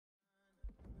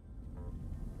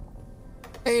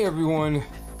Hey everyone,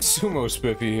 Sumo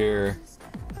Spiffy here.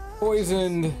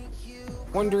 Poisoned,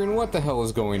 wondering what the hell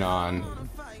is going on.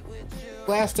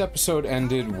 Last episode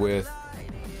ended with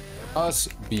us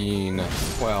being,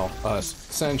 well, us,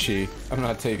 Senshi, I'm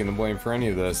not taking the blame for any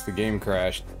of this, the game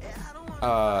crashed,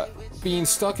 being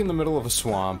stuck in the middle of a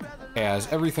swamp as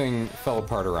everything fell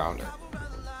apart around her.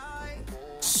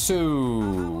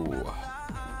 So,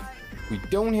 we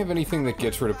don't have anything that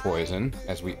gets rid of poison,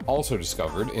 as we also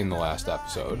discovered in the last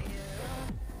episode.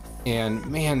 And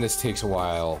man, this takes a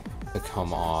while to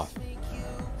come off.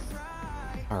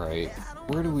 Alright,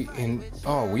 where do we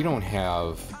oh, we don't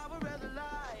have...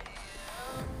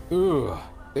 Ooh,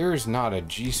 there's not a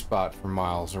G-spot for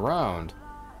miles around.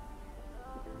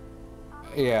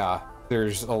 Yeah,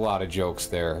 there's a lot of jokes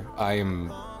there. I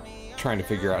am trying to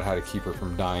figure out how to keep her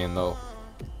from dying, though.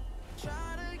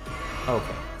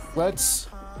 Okay. Let's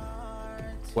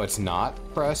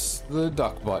not press the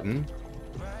duck button,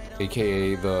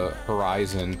 aka the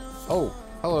horizon. Oh,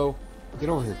 hello. Get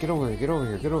over here, get over here, get over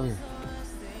here, get over here.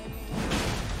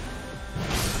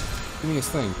 Give me a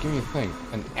thing, give me a thing.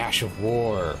 An Ash of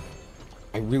War.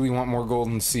 I really want more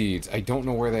golden seeds. I don't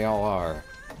know where they all are.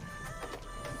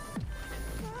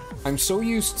 I'm so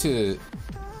used to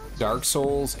Dark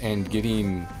Souls and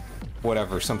getting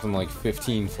whatever, something like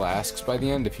 15 flasks by the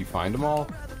end if you find them all.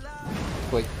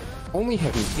 Like, only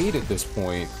having 8 at this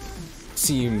point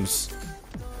seems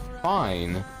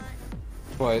fine,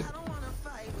 but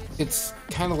it's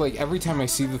kind of like every time I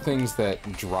see the things that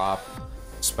drop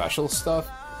special stuff,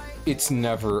 it's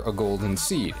never a golden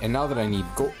seed. And now that I need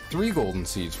 3 golden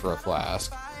seeds for a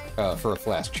flask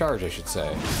charge, I should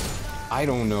say, I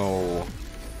don't know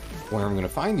where I'm gonna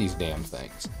find these damn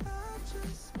things.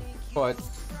 But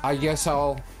I guess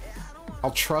I'll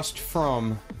trust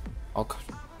from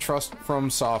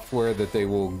software that they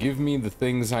will give me the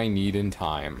things I need in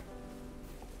time.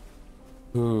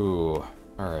 Ooh.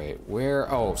 Alright,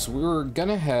 where... Oh, so we were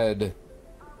gonna head...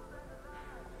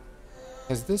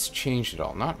 Has this changed at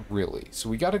all? Not really. So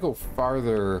we gotta go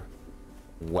farther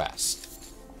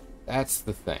west. That's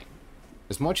the thing.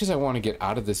 As much as I want to get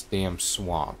out of this damn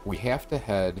swamp, we have to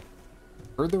head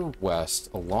further west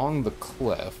along the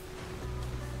cliff.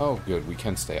 Oh, good. We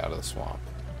can stay out of the swamp.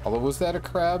 Although, was that a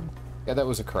crab? Yeah, that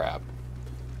was a crab.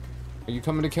 Are you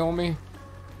coming to kill me?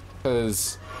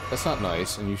 Because that's not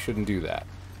nice, and you shouldn't do that.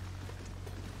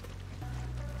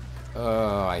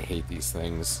 I hate these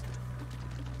things.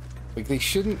 Like, they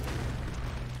shouldn't...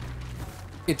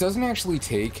 It doesn't actually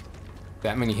take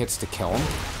that many hits to kill them.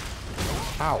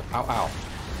 Ow, ow, ow.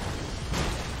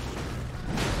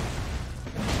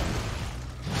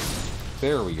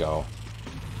 There we go.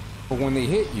 But when they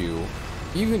hit you,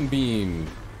 even being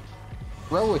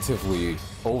relatively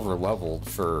over-leveled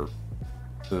for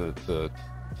the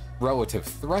relative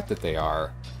threat that they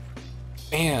are,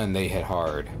 man, they hit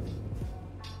hard.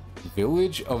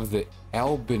 Village of the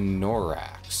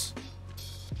Albinorax.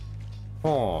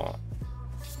 Oh.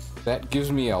 That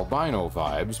gives me albino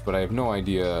vibes, but I have no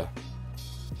idea.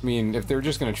 I mean, if they're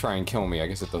just gonna try and kill me, I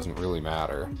guess it doesn't really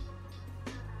matter.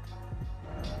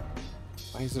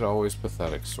 Why is it always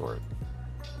pathetic sort?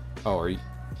 Oh, are you...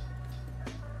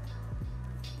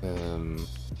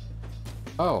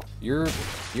 Oh, you're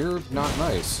not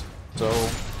nice. So,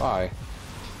 bye.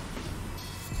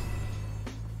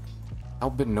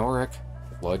 Albinoric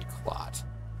blood clot.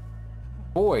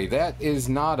 Boy, that is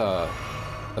not a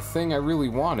thing I really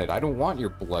wanted. I don't want your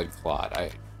blood clot.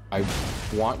 I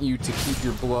want you to keep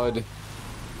your blood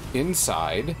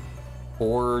inside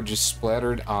or just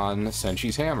splattered on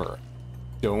Senshi's hammer.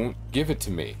 Don't give it to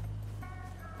me.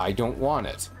 I don't want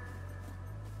it.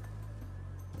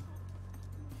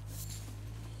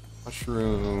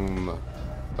 Mushroom.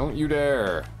 Don't you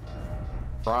dare.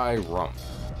 Fry rump.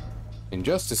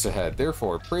 Injustice ahead,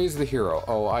 therefore, praise the hero.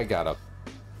 Oh, I gotta...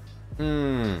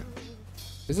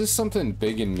 Is this something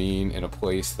big and mean in a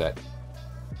place that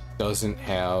doesn't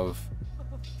have...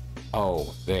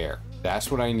 Oh, there.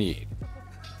 That's what I need.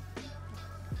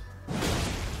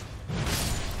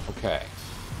 Okay.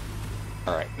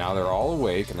 Alright, now they're all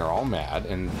awake and they're all mad,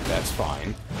 and that's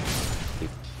fine.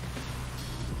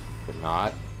 They're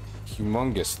not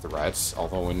humongous threats,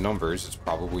 although in numbers it's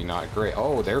probably not great.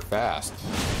 Oh, they're fast.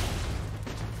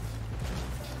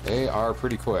 They are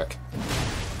pretty quick.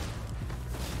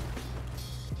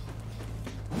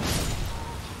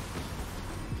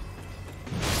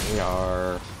 They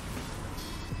are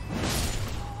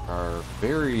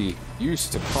very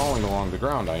used to crawling along the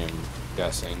ground, I am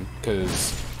guessing,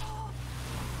 because...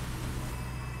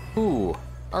 Ooh,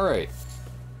 alright.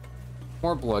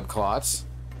 More blood clots.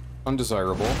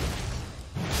 Undesirable.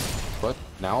 But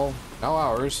now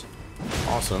ours.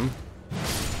 Awesome.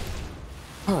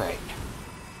 Alright.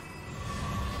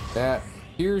 That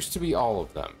appears to be all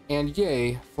of them. And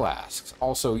yay, flasks.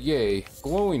 Also, yay,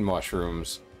 glowing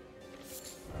mushrooms.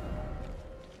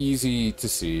 Easy to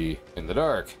see in the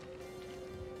dark.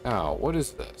 Now, what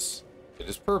is this? It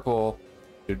is purple.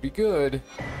 Should be good.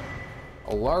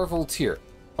 A larval tear.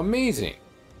 Amazing.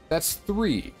 That's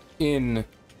 3 in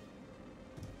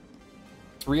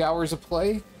 3 hours of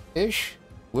play-ish?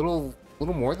 Little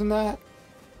more than that?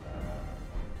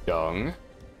 Dung.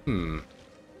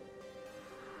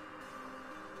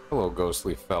 Hello,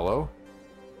 ghostly fellow.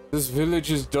 This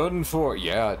village is done for.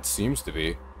 Yeah, it seems to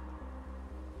be.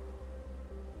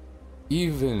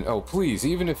 Oh, please,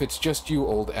 even if it's just you,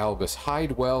 old Albus,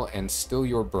 hide well and still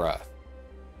your breath.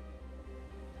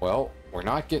 Well, we're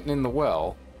not getting in the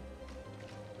well.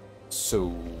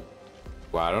 So,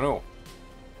 well, I don't know.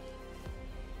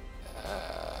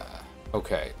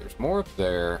 Okay, there's more up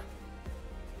there.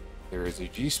 There is a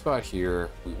G-spot here.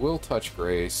 We will touch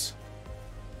Grace.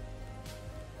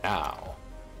 Now.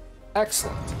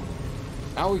 Excellent.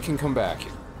 Now we can come back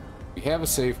here. We have a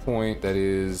save point that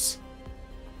is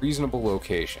a reasonable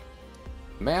location.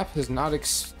 The map has not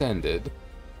extended,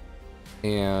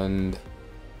 and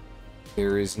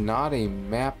there is not a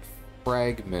map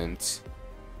fragment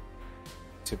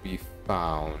to be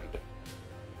found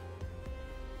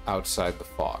outside the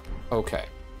fog. Okay.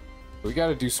 We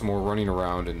gotta do some more running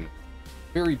around and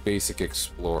very basic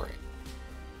exploring.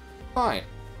 Fine.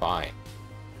 Fine.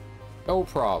 No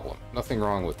problem. Nothing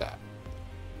wrong with that.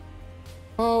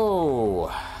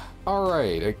 Oh,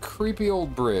 alright. A creepy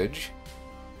old bridge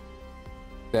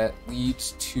that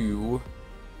leads to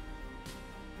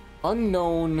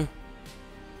unknown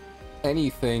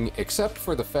anything except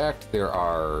for the fact there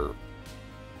are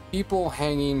people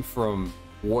hanging from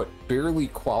what barely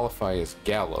qualify as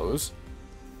gallows.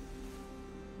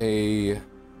 A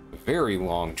very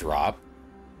long drop.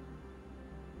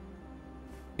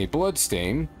 A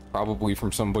bloodstain, probably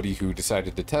from somebody who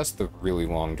decided to test the really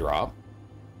long drop,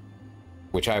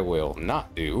 which I will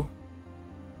not do.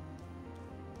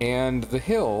 And the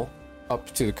hill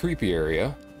up to the creepy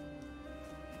area,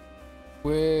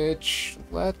 which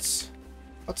let's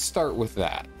start with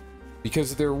that,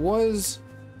 because there was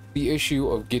the issue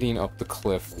of getting up the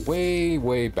cliff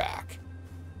way back.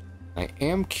 I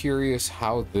am curious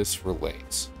how this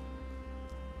relates.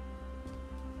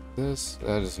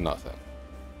 That is nothing.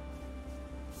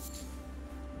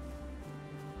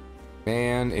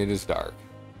 Man, it is dark.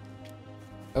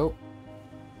 Oh.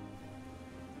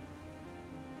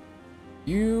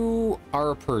 You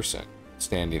are a person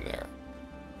standing there.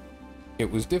 It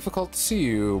was difficult to see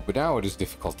you, but now it is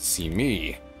difficult to see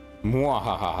me.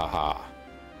 Mwahahaha.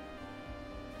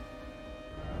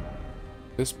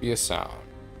 This be a sound.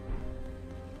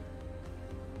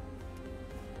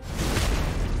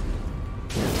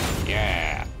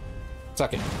 Yeah.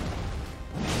 Suck it.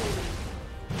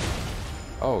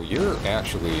 Oh, you're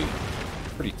actually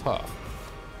pretty tough.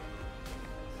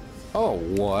 Oh,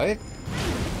 what?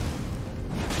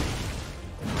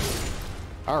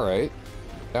 Alright.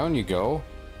 Down you go.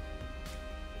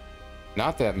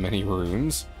 Not that many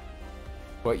runes.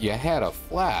 But you had a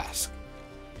flask.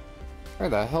 Where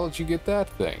the hell did you get that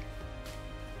thing?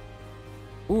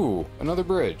 Ooh, another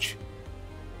bridge.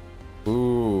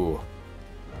 Ooh.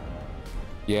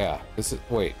 Yeah, this is...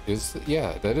 Wait,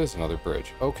 yeah, that is another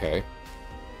bridge. Okay.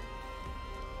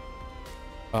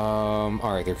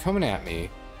 Alright, they're coming at me.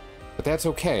 But that's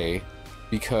okay,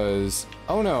 because...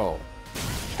 Oh no!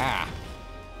 Ah!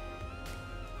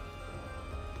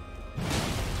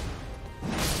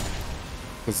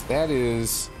 Because that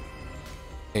is...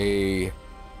 a...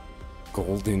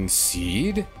 golden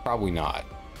seed? Probably not.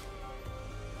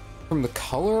 From the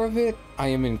color of it, I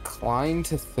am inclined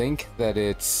to think that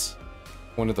it's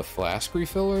one of the flask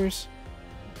refillers,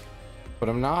 but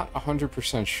I'm not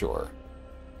 100% sure.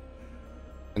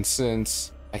 And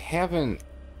since I haven't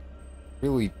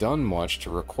really done much to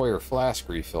require flask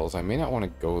refills, I may not want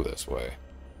to go this way.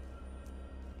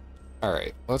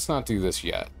 Alright, let's not do this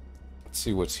yet. Let's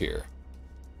see what's here.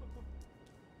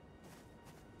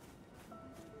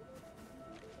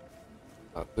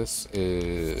 This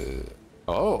is...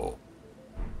 Oh!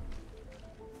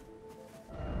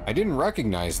 I didn't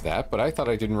recognize that, but I thought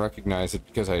I didn't recognize it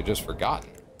because I had just forgotten.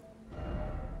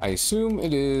 I assume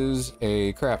it is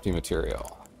a crafting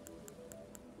material.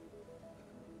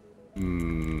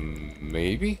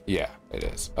 Maybe? Yeah, it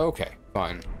is. Okay,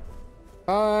 fine.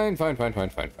 Fine. Is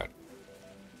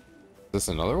this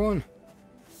another one?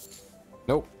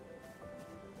 Nope.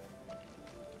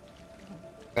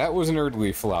 That was an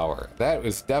Erdleaf flower. That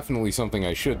is definitely something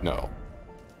I should know.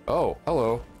 Oh,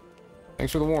 hello.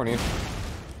 Thanks for the warning.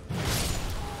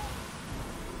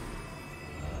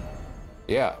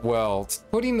 Yeah, well,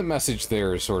 putting the message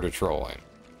there is sort of trolling.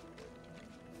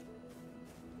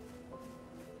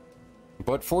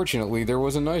 But fortunately, there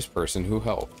was a nice person who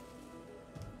helped.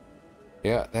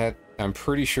 Yeah, I'm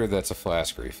pretty sure that's a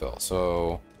flask refill,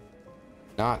 so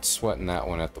not sweating that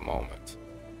one at the moment.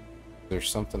 There's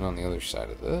something on the other side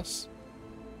of this.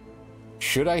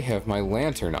 Should I have my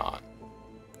lantern on?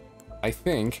 I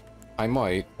think I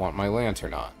might want my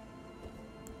lantern on.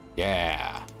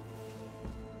 Yeah.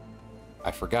 I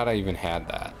forgot I even had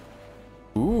that.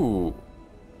 Ooh.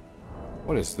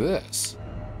 What is this?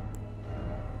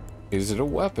 Is it a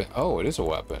weapon? Oh, it is a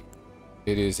weapon.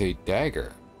 It is a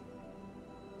dagger.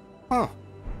 Huh.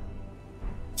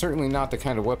 Certainly not the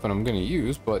kind of weapon I'm going to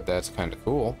use, but that's kind of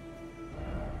cool.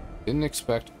 Didn't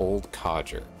expect old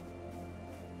codger.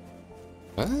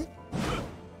 Huh?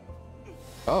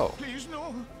 Oh. Please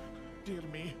no. Dear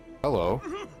me. Hello.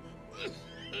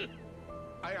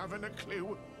 I haven't a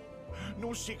clue.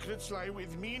 No secrets lie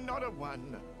with me, not a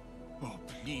one. Oh,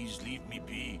 please leave me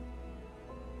be.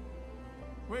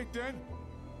 Wait then.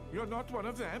 You're not one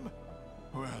of them?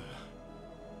 Well,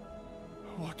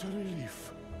 what a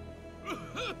relief.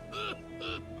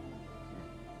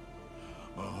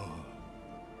 Oh,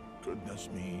 goodness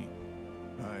me.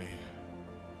 I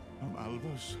am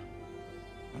Albus,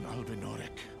 an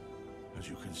Albinoric. As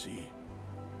you can see,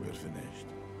 we're finished.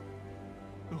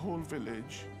 The whole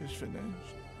village is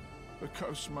finished. The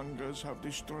cursemongers have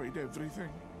destroyed everything.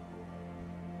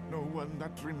 No one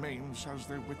that remains has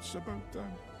their wits about them.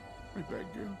 I beg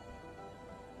you.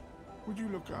 Would you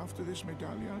look after this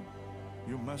medallion?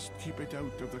 You must keep it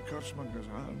out of the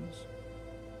cursemongers' hands.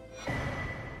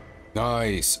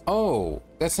 Nice. Oh,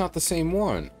 that's not the same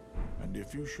one. And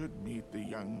if you should meet the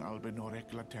young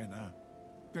Albinoric Latena,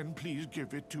 then please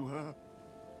give it to her.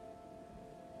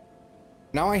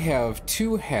 Now I have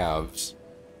two halves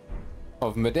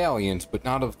of medallions, but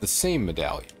not of the same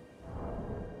medallion.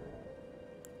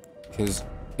 Because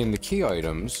in the key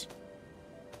items...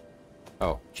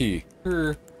 Oh, key.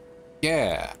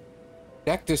 Yeah.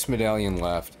 Cactus medallion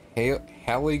left.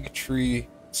 Halig tree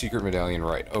secret medallion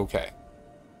right. Okay.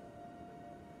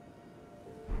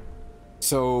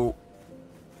 So,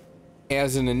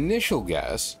 as an initial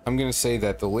guess, I'm going to say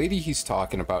that the lady he's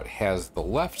talking about has the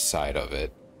left side of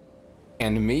it,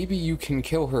 and maybe you can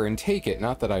kill her and take it,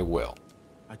 not that I will.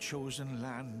 A chosen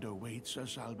land awaits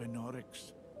us,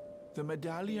 Albinorics. The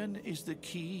medallion is the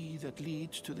key that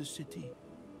leads to the city.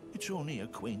 It's only a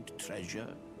quaint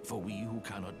treasure for we who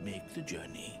cannot make the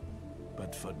journey.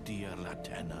 But for dear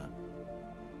Latena,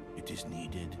 it is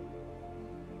needed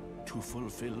to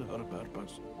fulfill her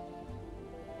purpose.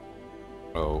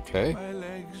 Okay. My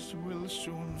legs will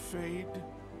soon fade,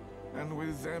 and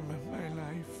with them my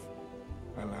life.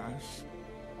 Alas,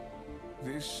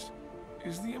 this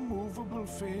is the immovable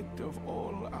fate of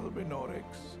all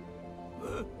Albinorics.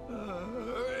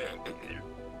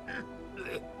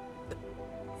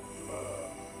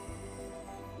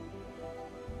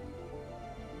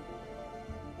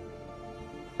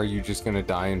 Are you just gonna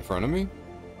die in front of me?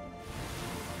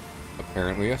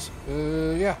 Apparently, yes.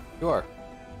 Yeah, you are.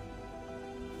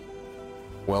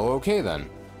 Well, okay then.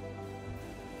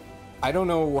 I don't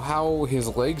know how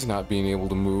his legs not being able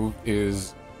to move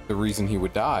is the reason he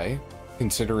would die,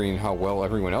 considering how well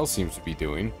everyone else seems to be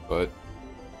doing, but...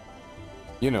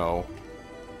 You know,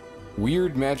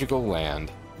 weird magical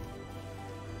land.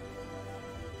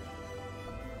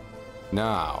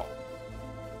 Now,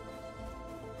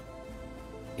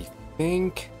 I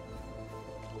think...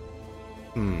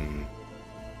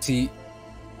 See,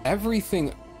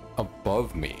 everything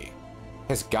above me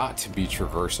has got to be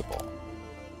traversable.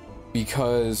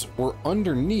 Because we're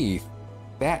underneath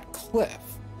that cliff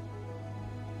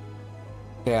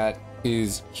that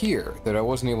is here that I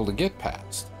wasn't able to get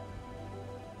past.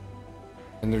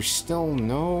 And there's still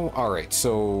no... Alright,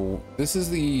 so this is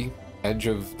the edge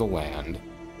of the land.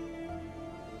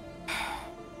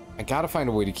 I gotta find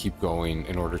a way to keep going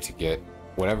in order to get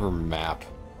whatever map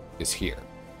is here.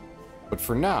 But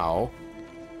for now,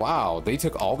 wow, they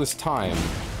took all this time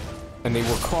and they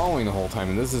were crawling the whole time,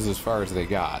 and this is as far as they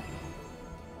got.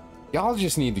 Y'all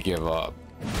just need to give up.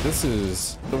 This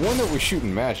is... The one that was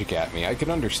shooting magic at me, I could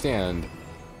understand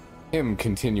him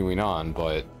continuing on,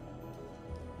 but...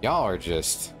 Y'all are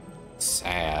just...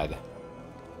 sad.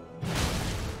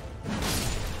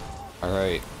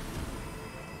 Alright.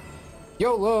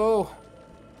 YOLO!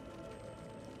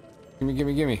 Gimme,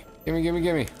 gimme, gimme. Gimme, gimme,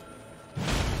 gimme.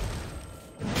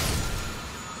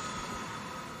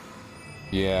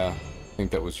 Yeah, I think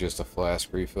that was just a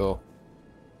flask refill.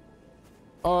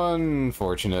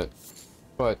 Unfortunate.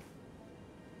 but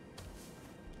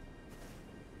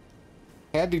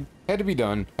had to be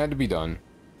done. Had to be done.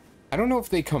 I don't know if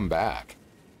they come back.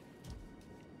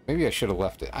 Maybe I should have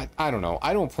left it. I don't know.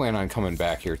 I don't plan on coming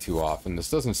back here too often. This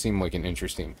doesn't seem like an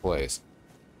interesting place.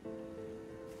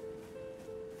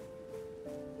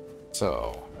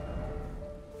 So,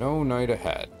 no night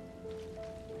ahead.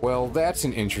 Well, that's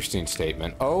an interesting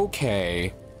statement.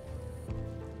 Okay.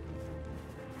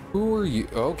 Who are you?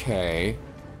 Okay.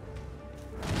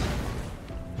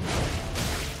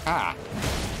 Ah.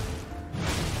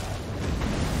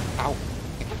 Ow.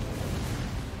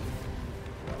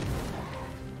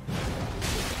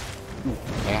 Ooh,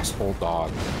 asshole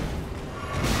dog.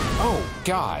 Oh,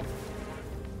 God.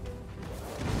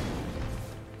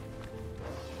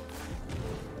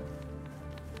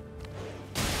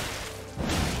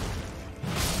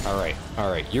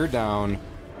 Alright, you're down.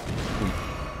 We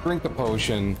drink the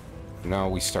potion. Now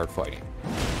we start fighting.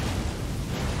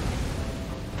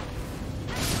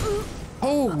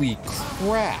 Holy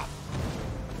crap!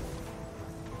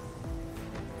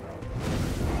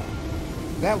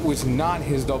 That was not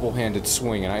his double-handed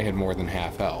swing, and I had more than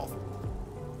half health.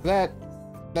 That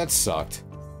sucked.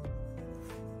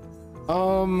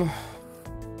 Wow,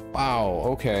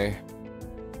 okay.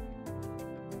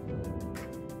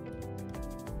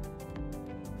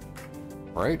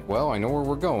 Right, well, I know where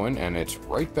we're going, and it's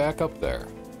right back up there.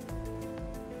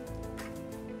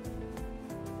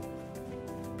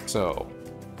 So.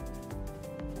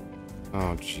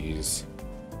 Oh, jeez.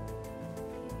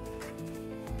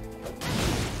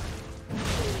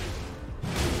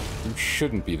 You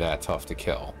shouldn't be that tough to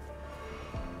kill.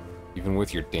 Even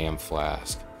with your damn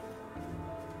flask.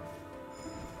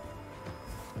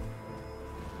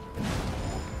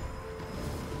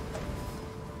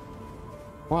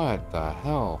 What the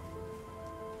hell?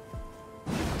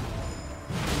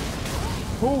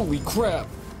 Holy crap!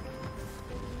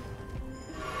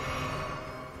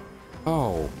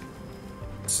 Oh.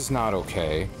 This is not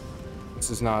okay. This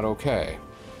is not okay.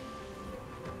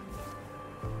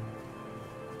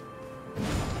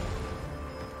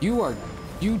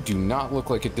 You do not look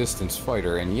like a distance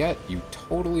fighter, and yet you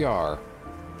totally are.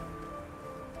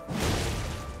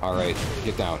 Alright,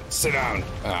 get down. Sit down!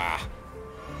 Ah.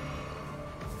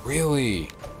 Really?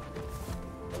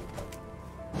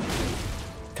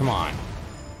 Come on.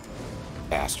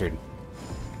 Bastard.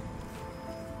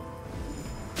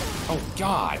 Oh,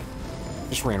 God!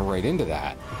 Just ran right into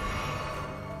that.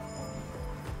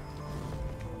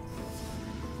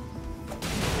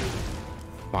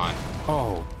 Come on.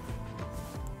 Oh.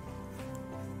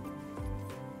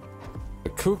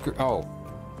 The kukri... Oh.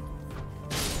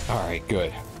 Alright,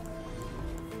 good.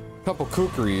 A couple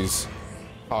kukris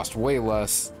cost way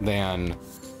less than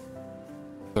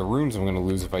the runes I'm going to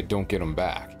lose if I don't get them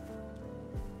back.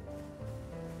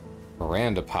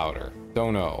 Miranda powder.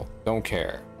 Don't know. Don't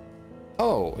care.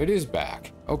 Oh, it is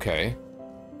back. Okay.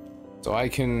 So I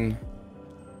can...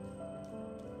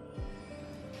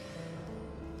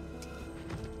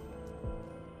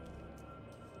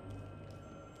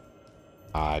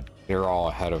 they're all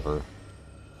ahead of her.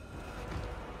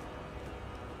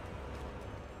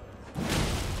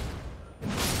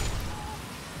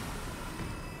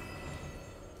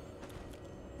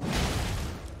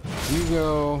 You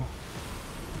go.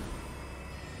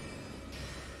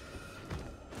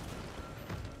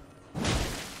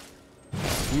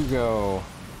 You go.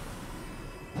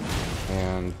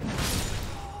 And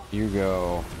you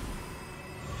go.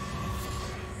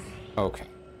 Okay.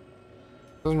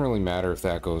 Doesn't really matter if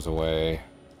that goes away.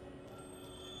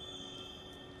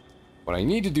 What I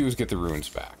need to do is get the runes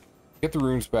back. Get the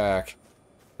runes back.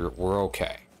 We're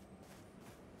okay.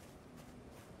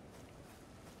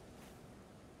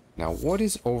 Now, what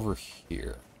is over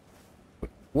here?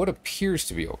 What appears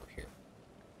to be over here?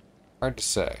 Hard to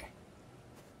say.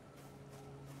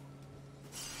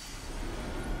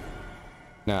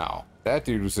 Now, that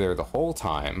dude was there the whole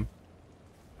time.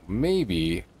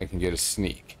 Maybe I can get a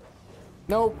sneak.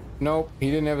 Nope, nope, he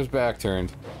didn't have his back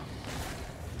turned.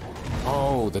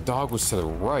 Oh, the dog was to the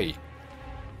right.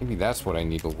 Maybe that's what I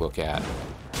need to look at.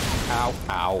 Ow,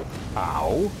 ow,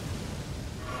 ow.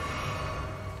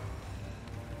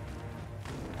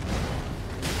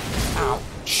 Ow,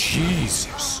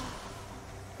 Jesus.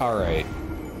 Alright.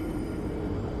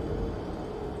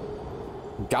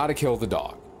 Gotta kill the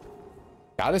dog.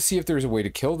 Gotta see if there's a way to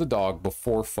kill the dog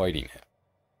before fighting him.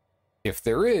 If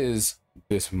there is,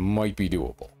 this might be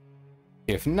doable.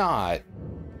 If not,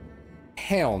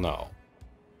 hell no.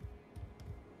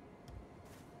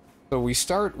 So we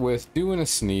start with doing a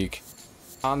sneak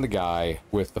on the guy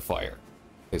with the fire.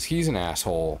 Because he's an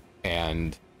asshole,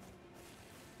 and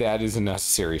that is a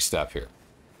necessary step here.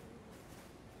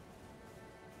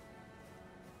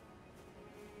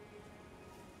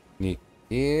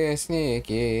 Sneaky,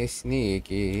 sneaky,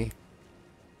 sneaky.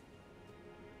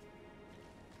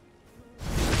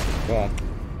 Yeah.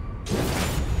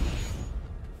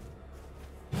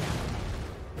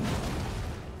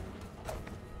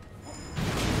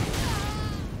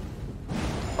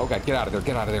 Oh god, get out of there,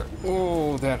 get out of there.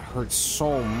 Oh, that hurts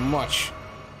so much.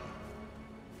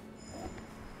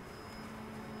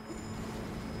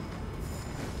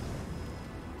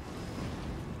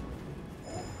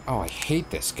 Oh, I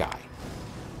hate this guy.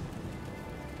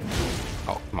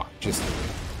 Oh, come on, just...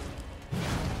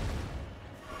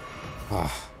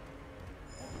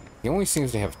 He only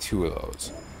seems to have 2 of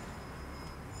those.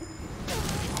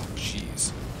 Oh,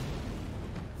 jeez.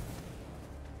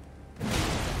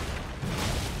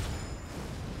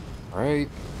 Alright.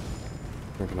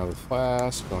 Drink another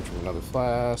flask. Don't drink another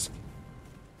flask.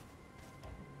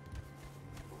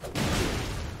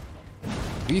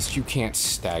 At least you can't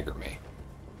stagger me.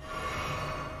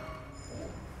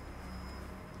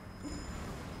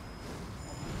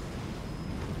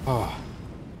 Oh.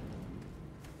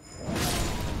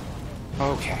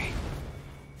 Okay.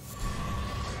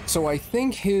 So I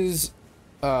think his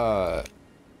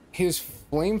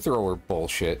flamethrower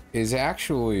bullshit is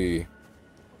actually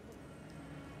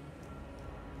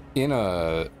in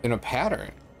a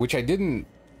pattern, which it didn't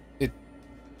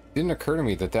occur to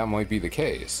me that that might be the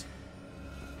case.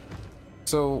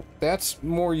 So that's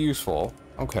more useful.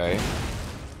 Okay.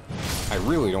 I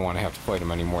really don't want to have to fight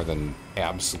him any more than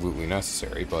absolutely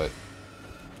necessary, but...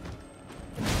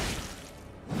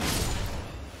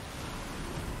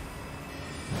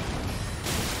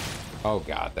 Oh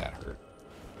god, that hurt.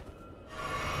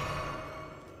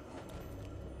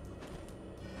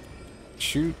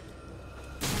 Shoot.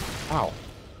 Ow.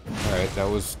 Alright, that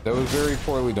was very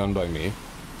poorly done by me.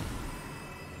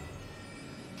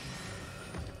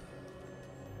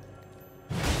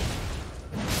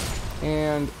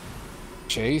 And...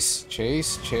 Chase,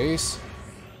 chase, chase.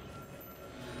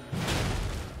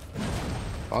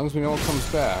 As long as we know it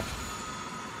comes back.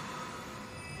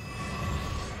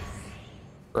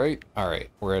 Right? Alright,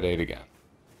 we're at 8 again.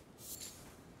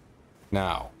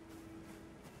 Now.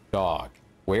 Dog.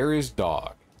 Where is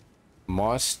dog?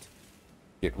 Must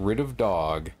get rid of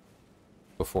dog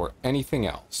before anything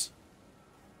else.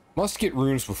 Must get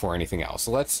runes before anything else.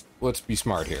 Let's be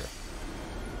smart here.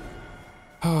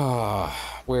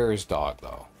 Where is dog,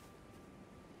 though?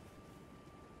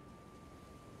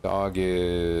 Dog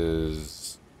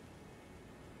is...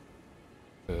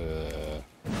 It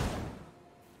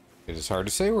is hard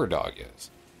to say where dog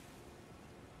is.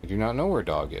 I do not know where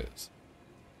dog is.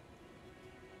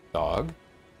 Dog?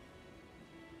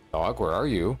 Dog, where are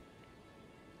you?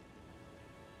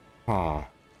 Huh.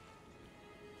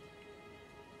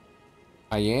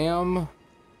 I am...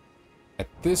 at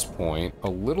this point, a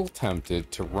little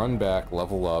tempted to run back,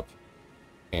 level up,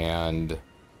 and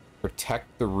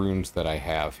protect the runes that I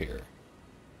have here.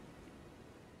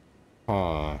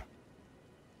 Huh.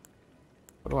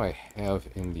 What do I have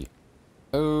in the...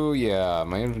 Oh, yeah,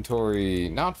 my inventory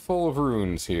not full of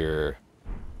runes here.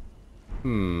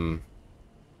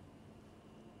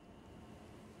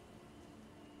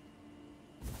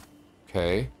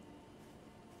 Okay.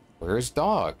 Where is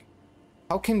dog?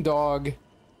 How can dog...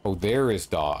 Oh, there is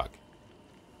dog.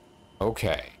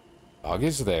 Okay. Dog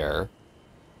is there.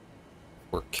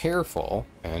 We're careful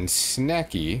and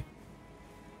snacky.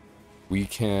 We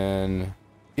can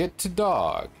get to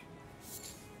dog.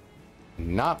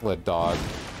 Not let dog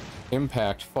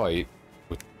impact fight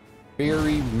with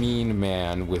very mean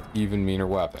man with even meaner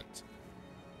weapons.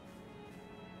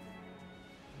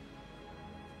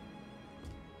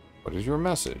 What is your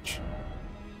message?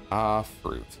 Ah,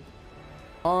 fruit.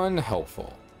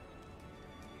 Unhelpful.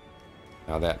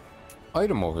 Now that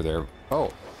item over there...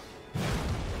 Oh.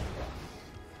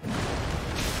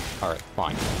 Alright,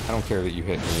 fine. I don't care that you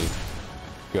hit me.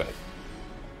 Good.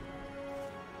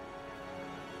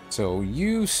 So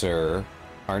you, sir,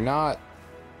 are not...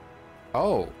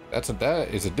 Oh, that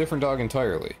is a different dog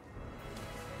entirely.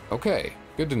 Okay,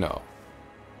 good to know.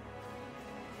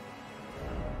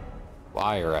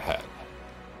 Liar ahead.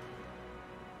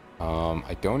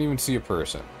 I don't even see a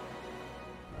person.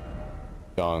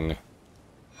 Dung.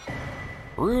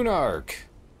 Rune Arc!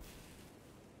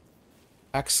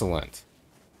 Excellent.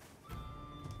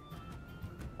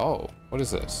 Oh, what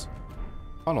is this?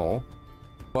 Tunnel.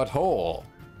 Butthole.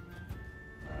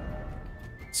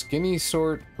 Skinny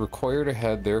sort required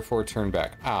ahead, therefore turn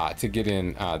back. Ah, to get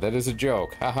in. Ah, that is a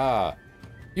joke. Haha.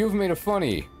 You've made a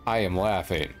funny. I am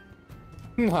laughing.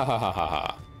 Ha ha ha ha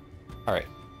ha. Alright.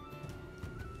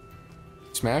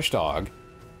 Smash dog.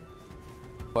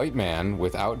 Fight man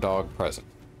without dog present.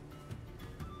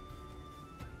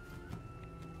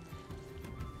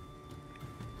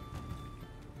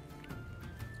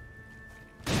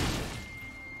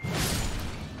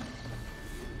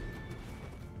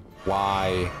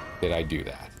 Why did I do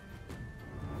that?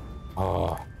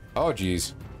 Oh,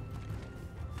 geez.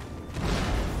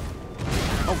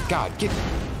 Oh God, get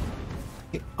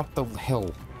up the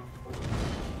hill.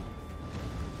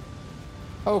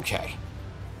 Okay.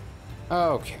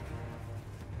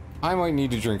 I might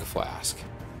need to drink a flask.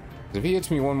 If he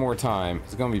hits me one more time,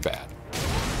 it's gonna be bad.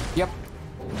 Yep.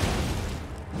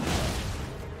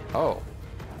 Oh,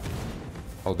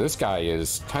 this guy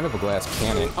is kind of a glass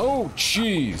cannon. Oh,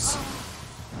 jeez.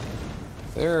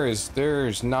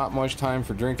 There's not much time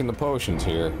for drinking the potions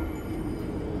here.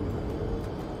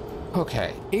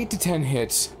 Okay, 8 to 10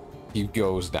 hits, he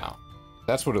goes down.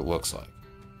 That's what it looks like.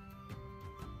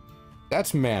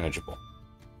 That's manageable.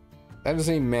 That is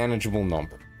a manageable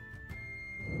number.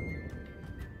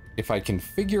 If I can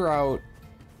figure out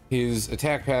his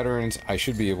attack patterns, I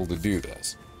should be able to do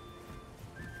this.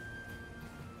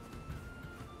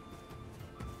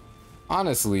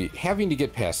 Honestly, having to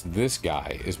get past this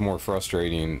guy is more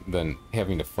frustrating than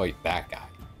having to fight that guy.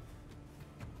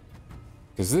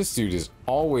 Because this dude is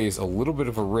always a little bit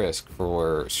of a risk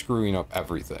for screwing up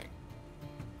everything.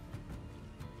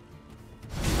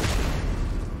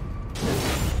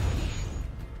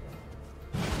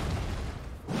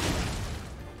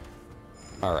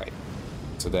 Alright,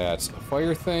 so that's a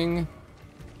fire thing.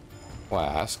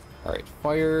 Flask. Alright,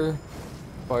 fire,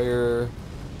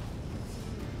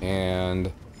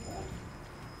 and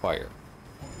fire.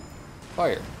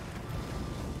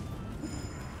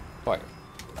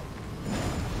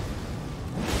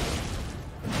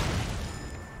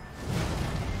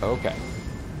 Okay.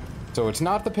 So it's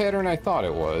not the pattern I thought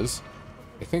it was.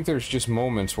 I think there's just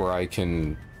moments where I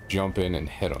can jump in and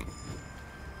hit him.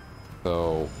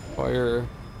 So, fire.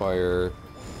 Ow.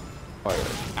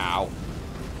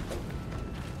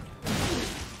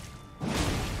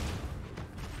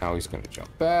 Now he's gonna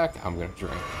jump back. I'm gonna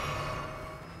drink.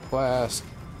 Flask.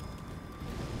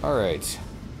 Alright.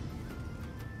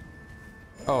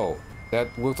 Oh, that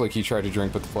looked like he tried to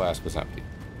drink, but the flask was empty.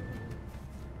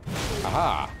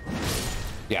 Aha!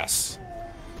 Yes.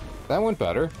 That went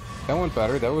better.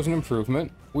 That was an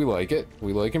improvement. We like it.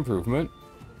 We like improvement.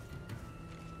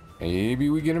 Maybe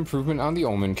we get improvement on the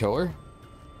Omen Killer.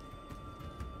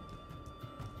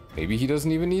 Maybe he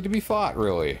doesn't even need to be fought,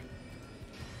 really.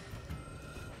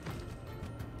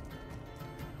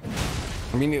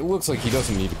 I mean, it looks like he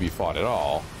doesn't need to be fought at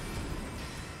all.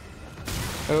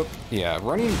 Oh, yeah,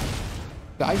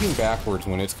 diving backwards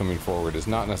when it's coming forward is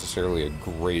not necessarily a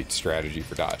great strategy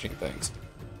for dodging things.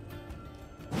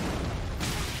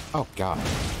 Oh god,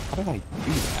 how did I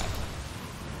do that?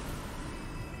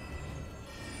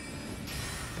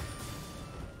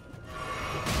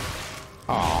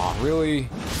 Aw, really?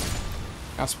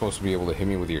 Not supposed to be able to hit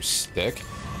me with your stick?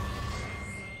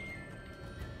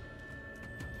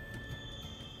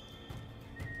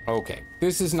 Okay,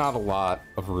 this is not a lot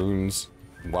of runes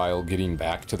while getting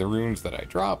back to the runes that I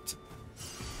dropped.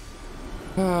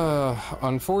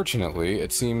 Unfortunately,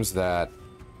 it seems that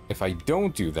if I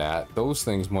don't do that, those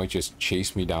things might just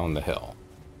chase me down the hill.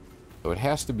 So it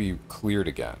has to be cleared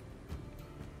again.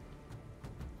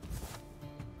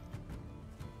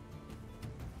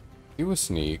 Do a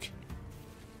sneak.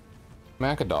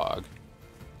 Smack a dog.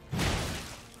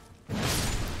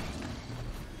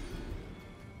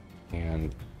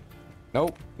 And...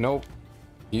 Nope.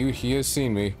 He has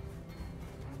seen me.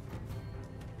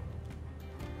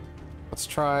 Let's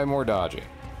try more dodging.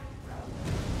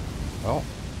 Well.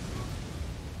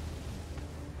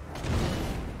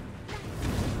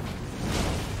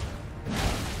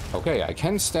 Okay, I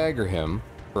can stagger him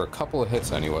for a couple of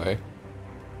hits anyway.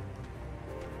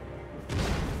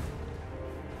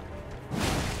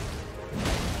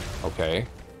 Okay,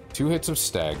 2 hits of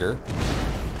stagger.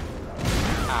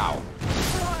 Ow.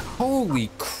 Holy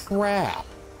crap.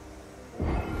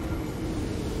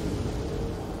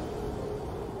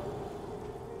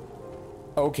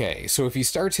 Okay, so if he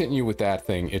starts hitting you with that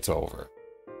thing, it's over.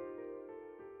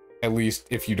 At least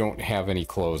if you don't have any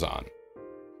clothes on.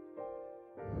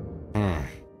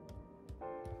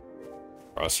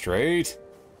 Frustrate.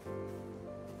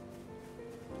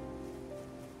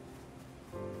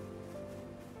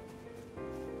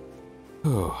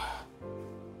 Whew.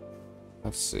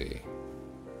 Let's see. Is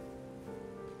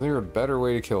there a better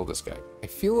way to kill this guy? I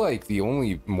feel like the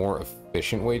only more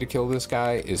efficient way to kill this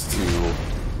guy is to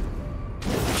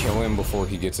kill him before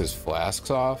he gets his flasks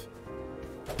off.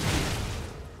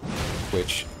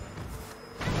 which...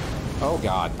 Oh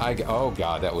god, oh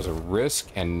god, that was a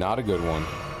risk and not a good one.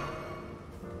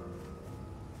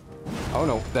 Oh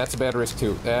no, that's a bad risk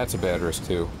too. That's a bad risk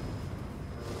too.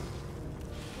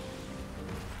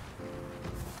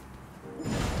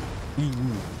 I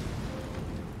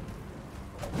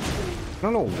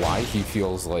don't know why he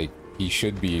feels like he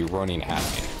should be running at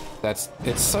me.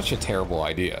 It's such a terrible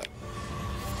idea.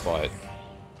 But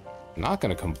I'm not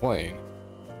gonna complain.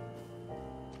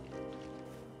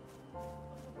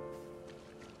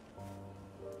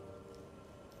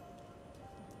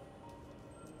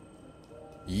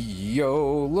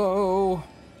 YOLO!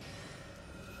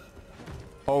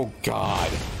 Oh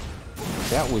god.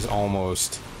 That was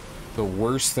almost the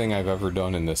worst thing I've ever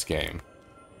done in this game.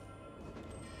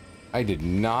 I did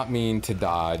not mean to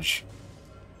dodge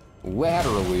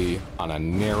laterally on a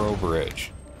narrow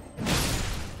bridge.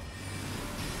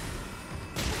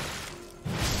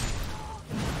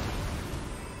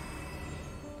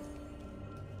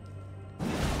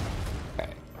 Okay,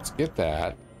 let's get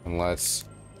that, and let's...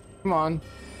 Come on,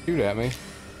 shoot at me.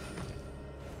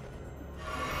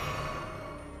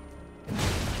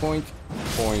 Point,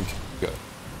 point, good.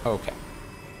 Okay.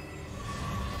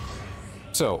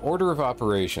 So, order of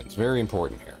operations, very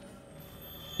important here.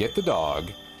 Get the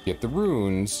dog, get the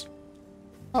runes.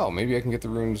 Oh, maybe I can get the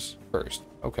runes first.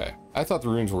 Okay. I thought the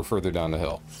runes were further down the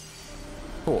hill.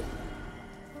 Cool.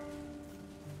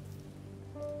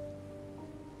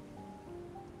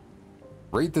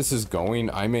 Rate this is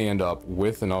going, I may end up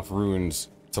with enough runes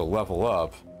to level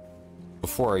up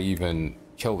before I even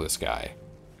kill this guy.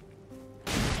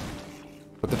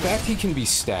 But the fact he can be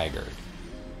staggered,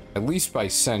 at least by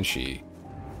Senshi,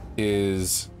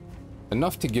 is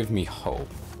enough to give me hope.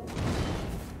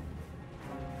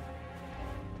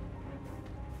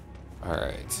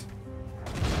 Alright.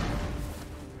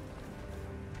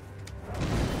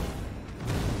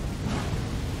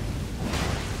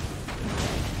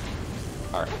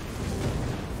 Alright.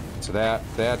 So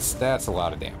that's a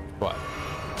lot of damage, but...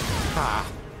 Ah!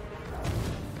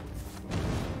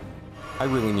 I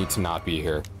really need to not be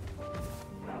here.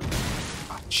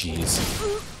 Oh, jeez.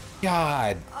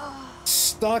 God!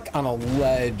 Stuck on a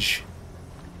ledge.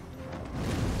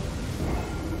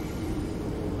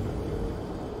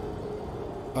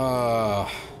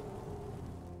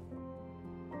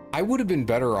 I would have been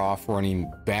better off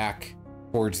running back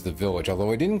towards the village,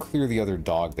 although I didn't clear the other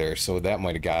dog there, so that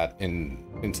might have got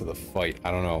into the fight.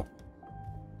 I don't know.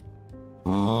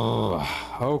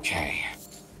 Okay.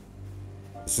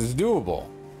 This is doable.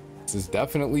 This is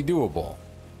definitely doable.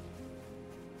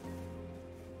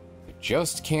 I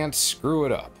just can't screw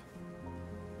it up.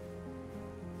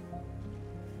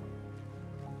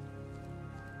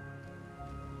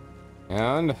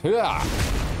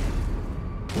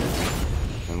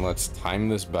 And let's time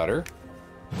this better.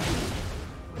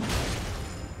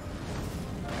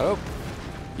 Oh,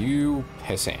 you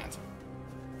pissant.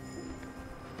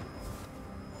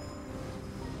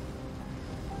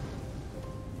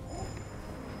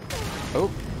 Oh,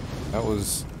 that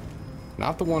was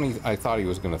not the one I thought he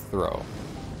was going to throw.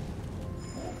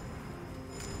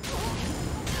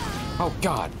 Oh,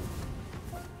 God.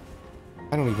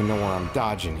 I don't even know where I'm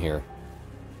dodging here.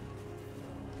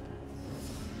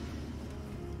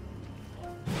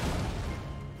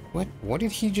 What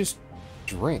did he just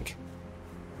drink?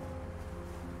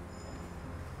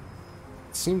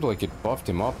 It seemed like it buffed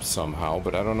him up somehow,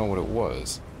 but I don't know what it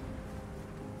was.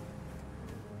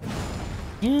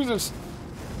 Jesus!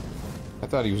 I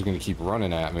thought he was going to keep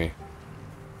running at me.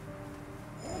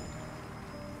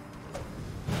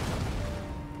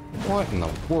 What in the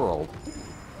world?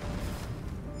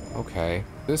 Okay,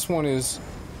 this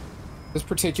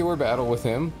particular battle with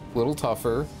him, a little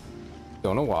tougher.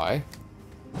 Don't know why.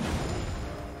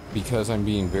 Because I'm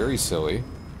being very silly.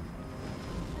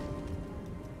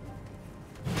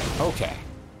 Okay.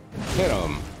 Hit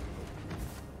him.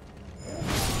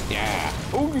 Yeah.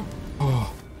 Ooh.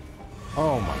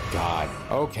 Oh my god.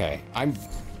 Okay.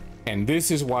 And this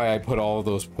is why I put all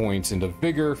those points into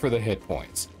vigor for the hit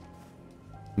points.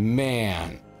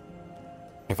 Man.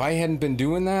 If I hadn't been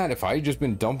doing that, if I had just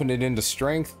been dumping it into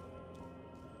strength,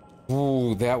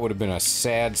 ooh, that would have been a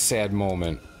sad, sad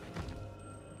moment.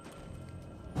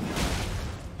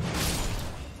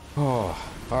 Oh,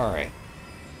 alright.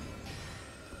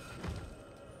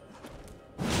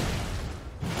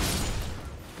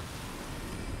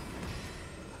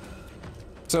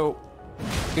 So,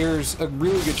 there's a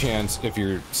really good chance, if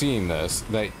you're seeing this,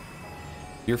 that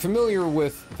you're familiar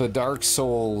with the Dark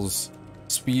Souls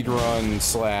speedrun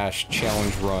 /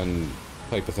 challenge run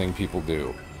type of thing people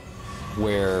do,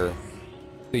 where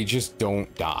they just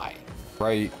don't die,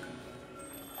 right?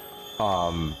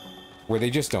 where they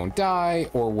just don't die,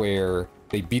 or where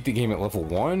they beat the game at level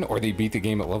 1, or they beat the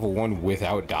game at level 1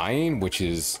 without dying, which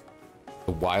is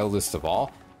the wildest of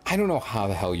all. I don't know how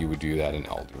the hell you would do that in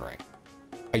Elden Ring.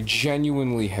 I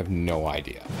genuinely have no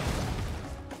idea.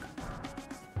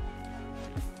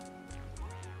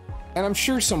 And I'm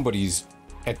sure somebody's,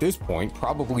 at this point,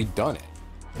 probably done it.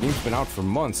 The game's been out for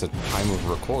months at the time of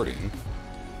recording.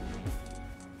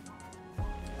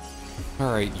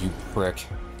 Alright, you prick.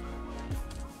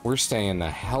 We're staying the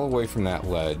hell away from that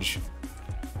ledge.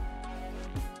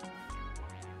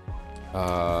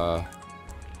 I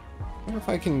wonder if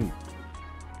I can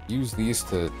use these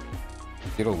to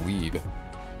get a lead.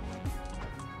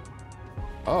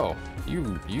 Oh,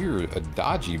 you're a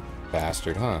dodgy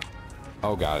bastard, huh?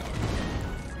 Oh, got it.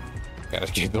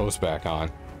 Gotta get those back on.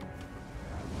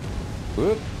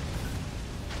 Whoop.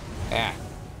 Ah.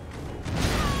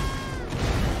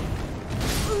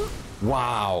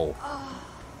 Wow.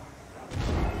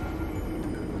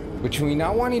 Between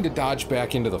not wanting to dodge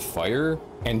back into the fire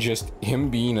and just him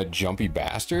being a jumpy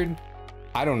bastard,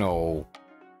 I don't know.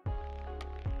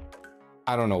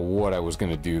 I don't know what I was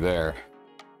gonna do there.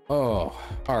 Oh,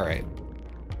 alright.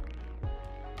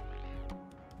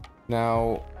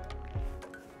 Now,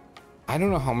 I don't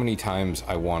know how many times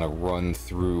I want to run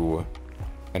through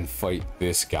and fight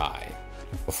this guy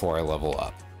before I level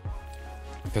up.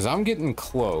 Because I'm getting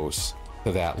close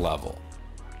to that level.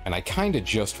 And I kind of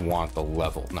just want the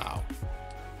level now.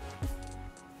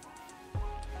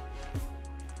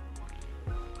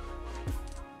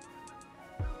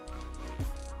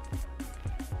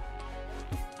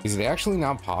 Is it actually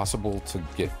not possible to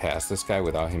get past this guy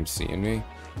without him seeing me?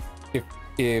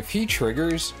 If he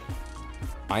triggers,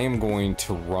 I am going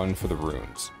to run for the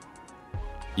runes.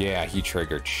 Yeah, he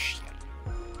triggered. Shit.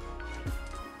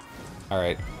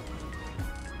 Alright.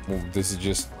 Well, this is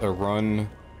just a run,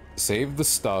 save the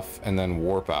stuff, and then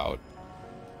warp out.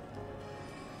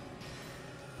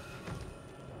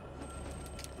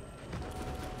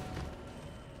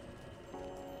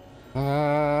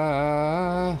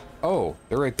 Oh,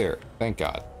 they're right there. Thank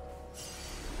God.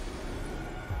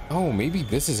 Oh, maybe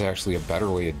this is actually a better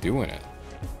way of doing it.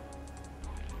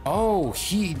 Oh,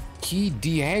 he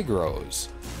de-aggroes.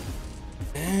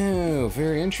 Oh,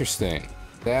 very interesting.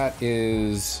 That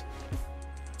is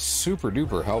super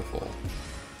duper helpful.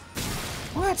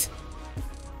 What?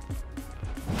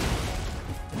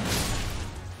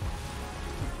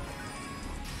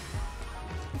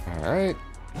 All right.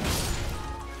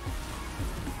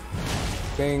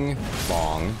 Bing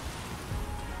bong.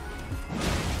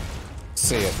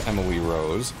 Saith Emily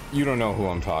Rose. You don't know who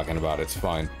I'm talking about, it's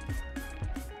fine.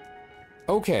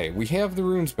 Okay, we have the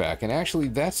runes back, and actually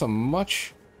that's a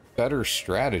much better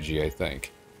strategy, I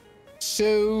think.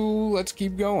 So, let's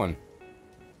keep going.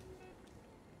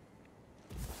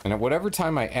 And at whatever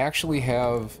time I actually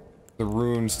have the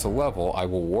runes to level, I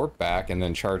will warp back and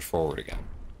then charge forward again.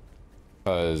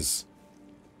 Because,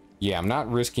 yeah, I'm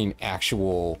not risking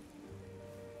actual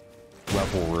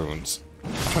level runes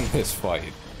on this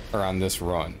fight. Or on this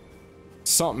run.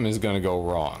 Something is gonna go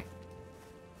wrong.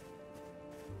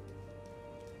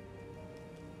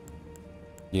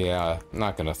 Yeah, I'm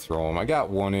not gonna throw him. I got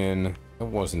one in.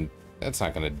 That's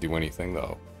not gonna do anything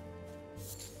though.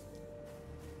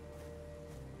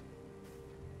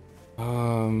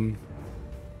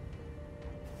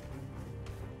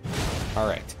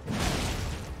 Alright.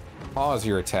 Pause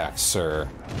your attack, sir.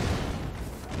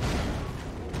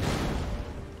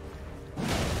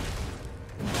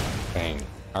 Bang.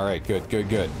 Alright, good, good,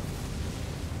 good.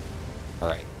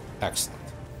 Alright, excellent.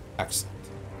 Excellent.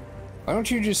 Why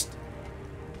don't you just...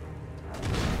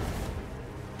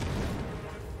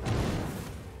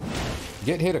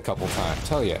 get hit a couple times,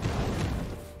 tell ya.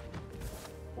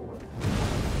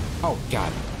 Oh,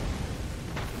 God.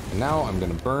 And now I'm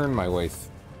gonna burn my way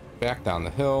back down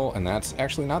the hill, and that's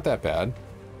actually not that bad.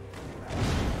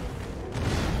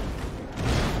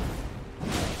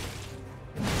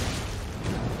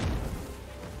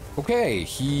 Okay,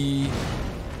 he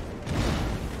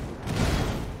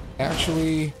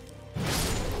actually...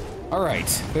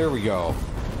 Alright, there we go.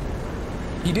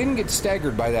 He didn't get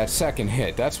staggered by that second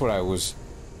hit. That's what I was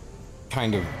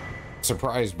kind of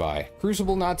surprised by.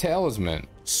 Crucible, not talisman.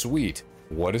 Sweet.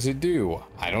 What does it do?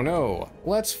 I don't know.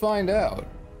 Let's find out.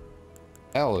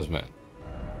 Talisman.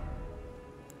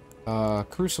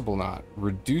 Crucible knot.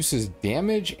 Reduces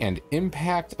damage and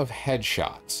impact of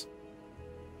headshots.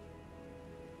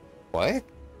 What?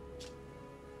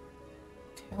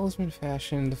 Talisman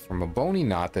fashioned from a bony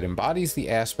knot that embodies the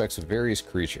aspects of various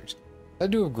creatures.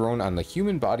 Said to have grown on the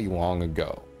human body long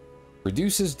ago.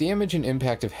 Reduces damage and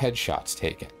impact of headshots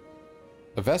taken.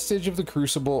 A vestige of the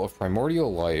crucible of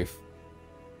primordial life,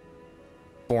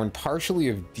 born partially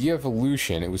of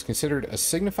de-evolution, it was considered a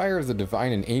signifier of the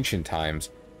divine in ancient times,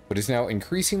 but is now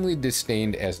increasingly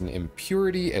disdained as an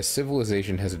impurity as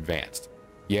civilization has advanced.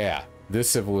 Yeah, this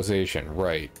civilization,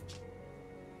 right.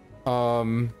 I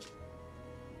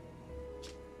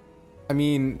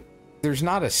mean, there's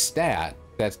not a stat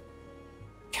that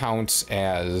counts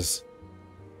as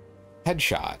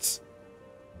headshots.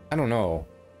 I don't know.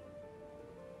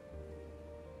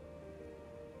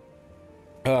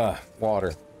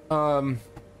 Water.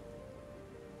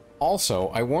 Also,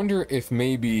 I wonder if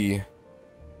maybe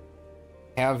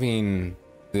having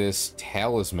this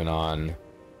talisman on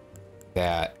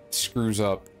that screws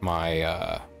up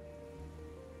my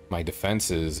my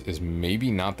defenses is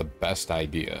maybe not the best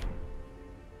idea.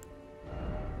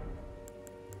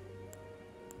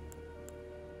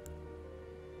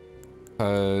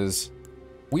 Because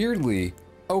weirdly,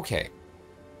 okay,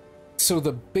 so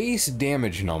the base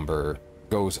damage number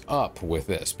goes up with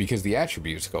this because the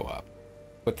attributes go up,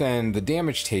 but then the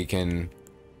damage taken,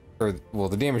 or well,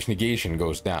 the damage negation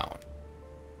goes down.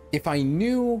 If I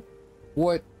knew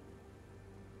what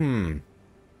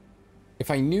if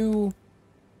I knew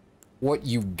what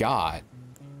you got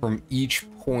from each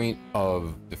point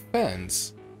of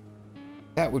defense,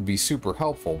 that would be super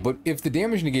helpful. But if the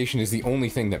damage negation is the only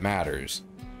thing that matters,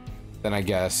 then I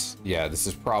guess, yeah, this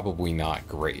is probably not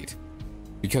great.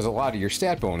 Because a lot of your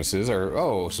stat bonuses are,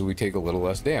 oh, so we take a little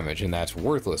less damage, and that's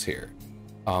worthless here.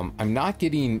 I'm not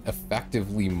getting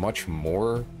effectively much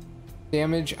more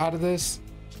damage out of this,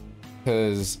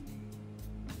 because...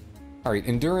 Alright,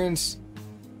 endurance,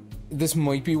 this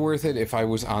might be worth it if I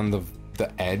was on the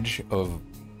edge of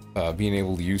being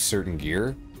able to use certain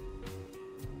gear.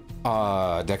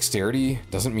 Dexterity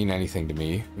doesn't mean anything to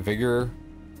me. Vigor,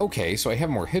 okay, so I have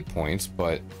more hit points,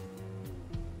 but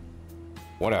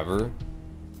whatever.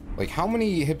 Like, how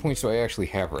many hit points do I actually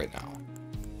have right now?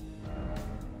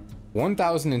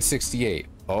 1,068.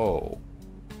 Oh.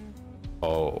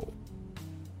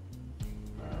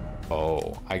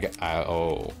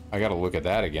 I gotta look at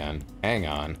that again. Hang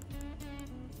on.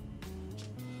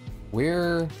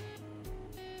 Where?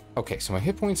 Okay, so my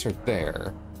hit points are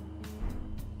there.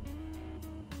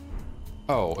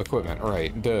 Oh, equipment,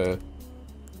 right, duh.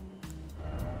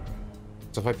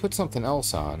 So if I put something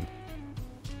else on,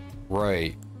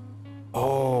 right.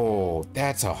 Oh,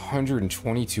 that's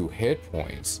 122 hit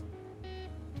points.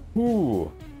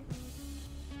 Ooh.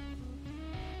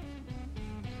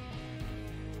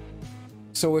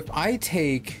 So if I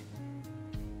take...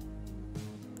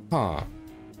 So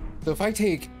if I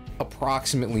take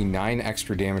approximately 9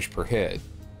 extra damage per hit,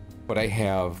 but I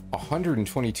have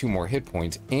 122 more hit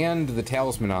points and the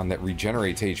talisman on that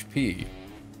regenerates HP,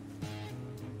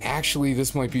 actually,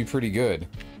 this might be pretty good.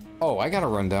 Oh, I gotta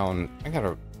run down... I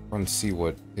gotta run to see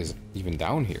what is even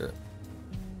down here.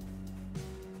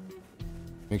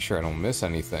 Make sure I don't miss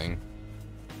anything.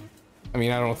 I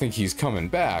mean, I don't think he's coming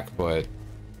back, but...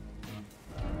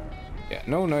 Yeah,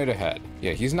 no knight ahead.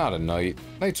 Yeah, he's not a knight.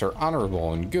 Knights are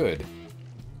honorable and good.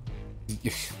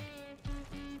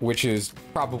 Which is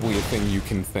probably a thing you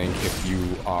can think if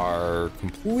you are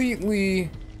completely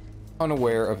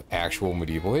unaware of actual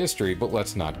medieval history, but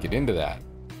let's not get into that.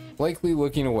 Likely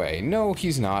looking away. No,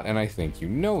 he's not, and I think you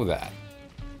know that.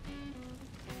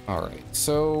 Alright,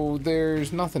 so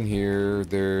there's nothing here.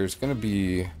 There's gonna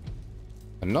be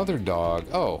another dog.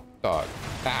 Oh, dog.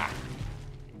 Ah!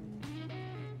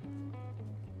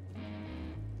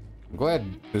 I'm glad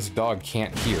this dog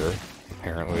can't hear,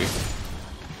 apparently.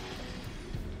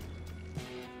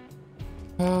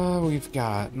 We've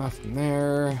got nothing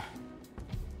there.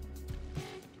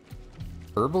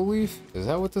 Herbal leaf? Is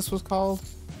that what this was called?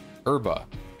 Herba.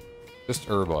 Just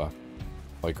herba.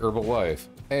 Like Herbalife.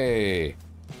 Hey!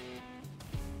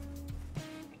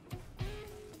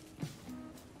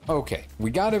 Okay, we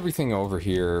got everything over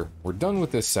here. We're done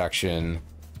with this section.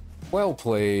 Well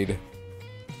played.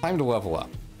 Time to level up.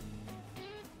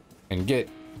 And get...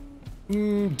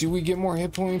 do we get more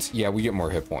hit points? Yeah, we get more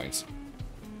hit points.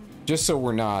 Just so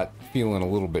we're not feeling a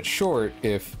little bit short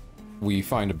if we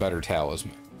find a better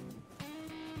talisman.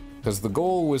 Because the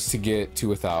goal was to get to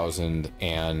 1,000,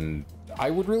 and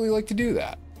I would really like to do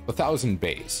that. 1,000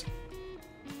 base.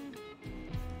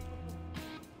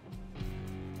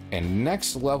 And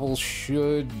next level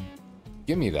should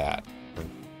give me that. Or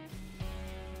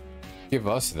give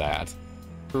us that.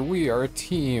 For we are a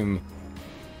team.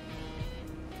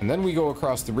 And then we go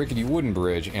across the rickety wooden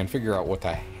bridge and figure out what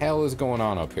the hell is going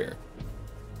on up here.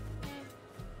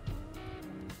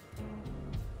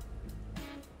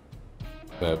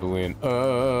 Leveling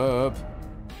up.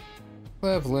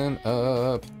 Leveling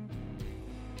up.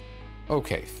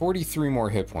 Okay, 43 more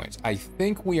hit points. I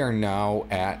think we are now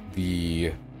at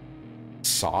the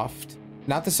soft,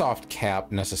 not the soft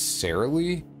cap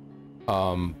necessarily,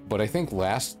 but I think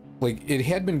last, like, it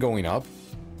had been going up.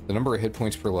 The number of hit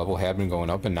points per level had been going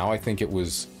up, and now I think it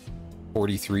was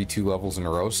 43 2 levels in a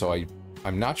row, so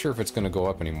I'm not sure if it's going to go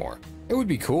up anymore. It would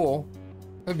be cool.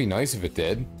 That'd be nice if it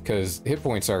did, because hit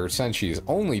points are Senshi's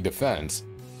only defense.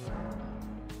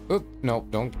 Oop, no,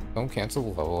 don't cancel the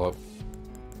level up.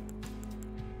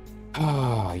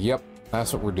 Ah, yep,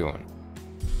 that's what we're doing.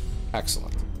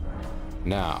 Excellent.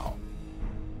 Now,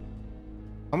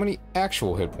 how many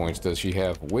actual hit points does she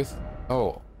have with...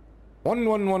 Oh,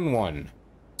 1111.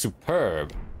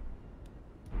 Superb.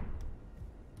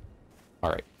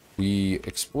 Alright, we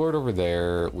explored over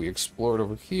there, we explored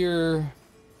over here.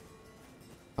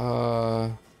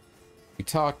 We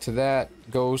talked to that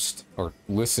ghost, or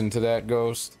listened to that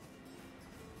ghost.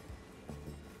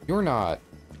 You're not...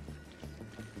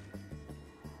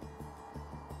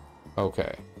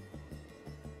 Okay.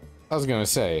 I was gonna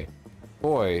say,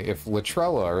 boy, if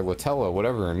Latrella or Latella,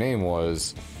 whatever her name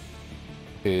was,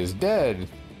 is dead,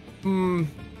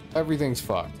 everything's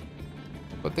fucked.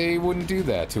 But they wouldn't do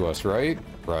that to us, right?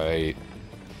 Right.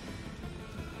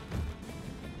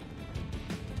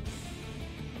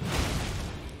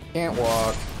 Can't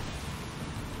walk.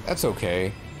 That's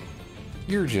okay.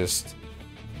 You're just...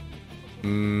 I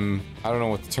don't know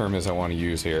what the term is I want to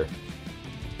use here.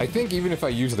 I think even if I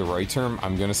use the right term,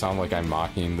 I'm gonna sound like I'm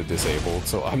mocking the disabled,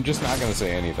 so I'm just not gonna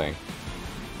say anything.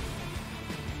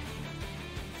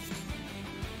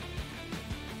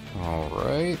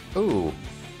 Alright. Ooh.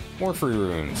 More free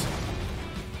runes.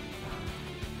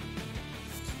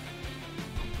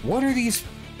 What are these?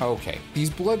 Okay, these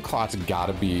blood clots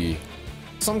gotta be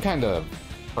some kind of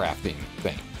crafting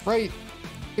thing, right?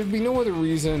 There'd be no other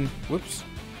reason... Whoops.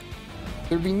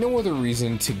 There'd be no other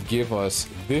reason to give us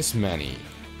this many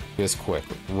this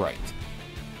quickly, right?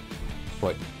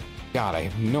 But, God, I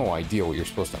have no idea what you're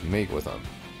supposed to make with them.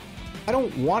 I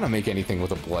don't want to make anything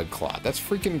with a blood clot. That's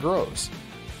freaking gross.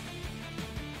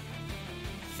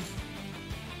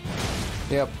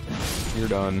 Yep, you're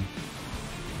done.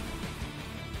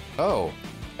 Oh,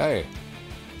 hey.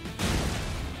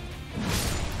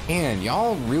 Man,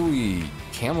 y'all really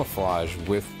camouflage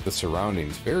with the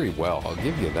surroundings very well. I'll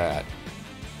give you that.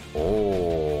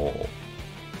 Oh,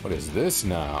 what is this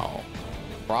now?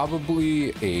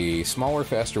 Probably a smaller,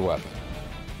 faster weapon.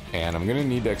 And I'm gonna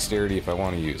need dexterity if I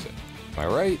want to use it. Am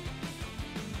I right?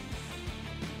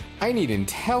 I need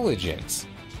intelligence.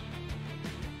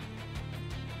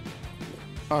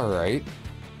 Alright.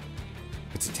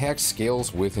 Its attack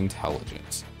scales with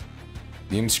intelligence.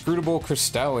 The inscrutable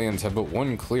Crystallians have but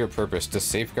one clear purpose: to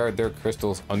safeguard their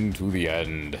crystals unto the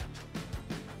end.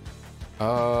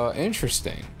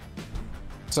 Interesting.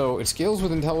 So it scales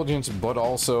with intelligence, but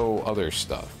also other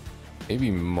stuff. Maybe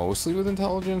mostly with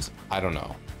intelligence? I don't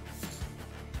know.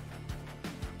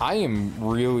 I am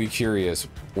really curious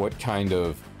what kind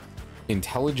of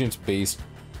intelligence-based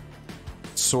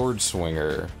sword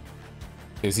swinger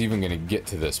is even going to get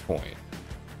to this point.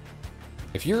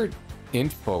 If you're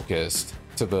int-focused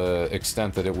to the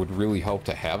extent that it would really help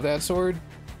to have that sword,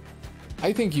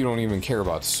 I think you don't even care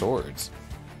about swords.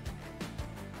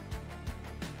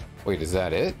 Wait, is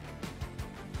that it?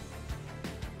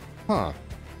 Huh.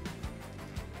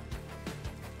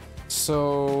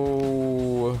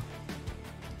 So...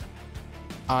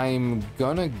 I'm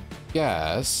gonna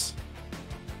guess...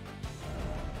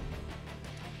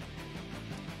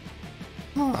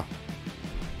 Huh.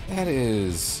 That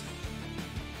is...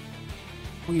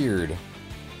 weird.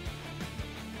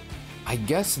 I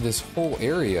guess this whole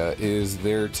area is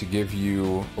there to give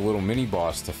you a little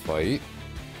mini-boss to fight.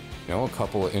 You know, a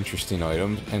couple of interesting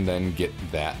items, and then get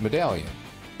that medallion.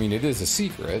 I mean, it is a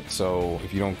secret, so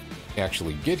if you don't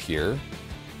actually get here,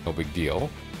 no big deal.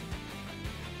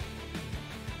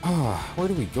 Ah, where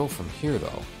do we go from here,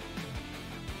 though?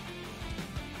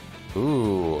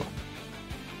 Ooh.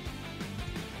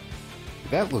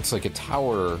 That looks like a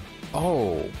tower.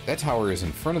 Oh, that tower is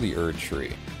in front of the Erd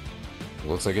tree.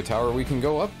 Looks like a tower we can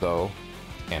go up, though.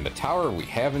 And a tower we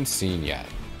haven't seen yet.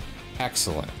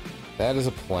 Excellent. That is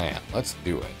a plan. Let's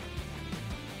do it.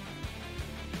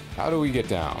 How do we get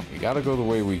down? We gotta go the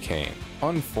way we came.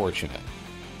 Unfortunate.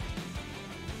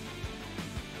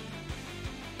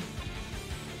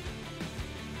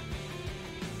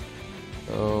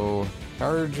 So,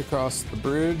 charge across the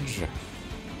bridge.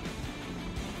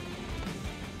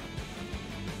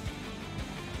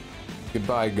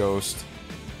 Goodbye, ghost.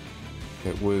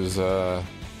 It was,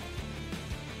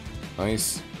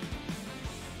 nice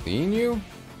seeing you?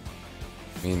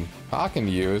 I mean, talking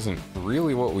to you isn't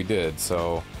really what we did,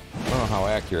 so I don't know how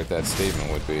accurate that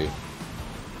statement would be.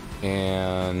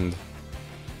 And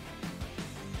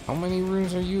how many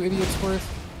runes are you idiots worth?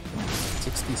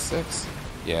 66?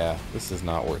 Yeah, this is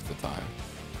not worth the time.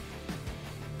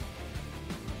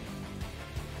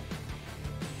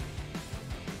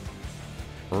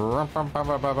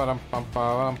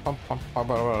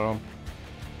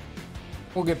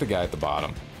 We'll get the guy at the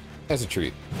bottom as a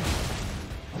treat.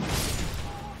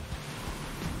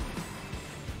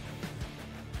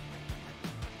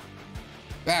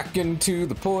 Back into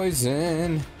the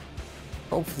poison.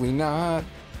 Hopefully not.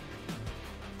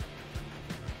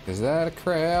 Is that a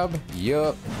crab?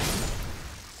 Yup.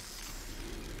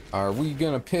 Are we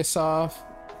gonna piss off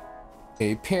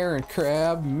a parent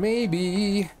crab?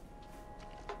 Maybe.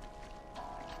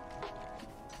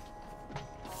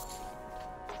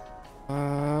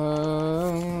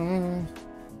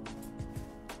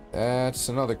 That's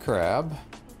another crab.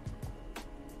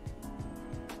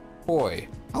 Boy,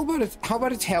 how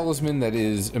about a talisman that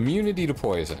is immunity to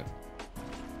poison?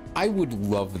 I would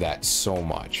love that so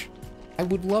much. I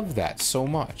would love that so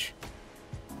much.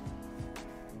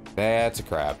 That's a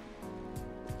crab.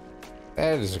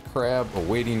 That is a crab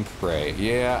awaiting prey.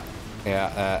 Yeah,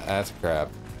 that's a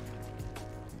crab.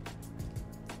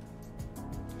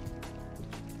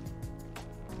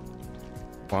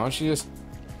 Why don't you just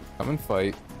come and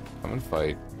fight? Come and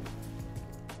fight.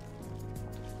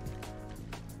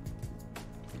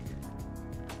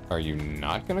 Are you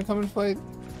not gonna come and fight?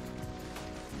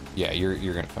 Yeah, you're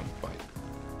gonna come and fight.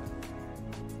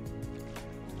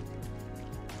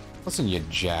 Listen, you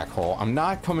jackhole. I'm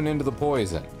not coming into the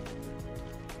poison.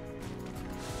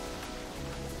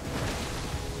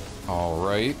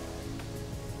 Alright.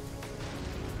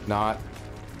 Not.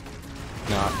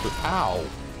 Ow!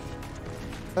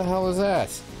 What the hell is that?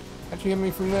 How'd you hit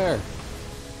me from there?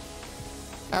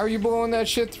 How are you blowing that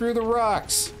shit through the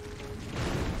rocks?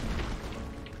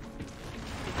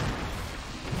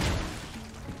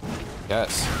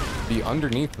 Yes. Be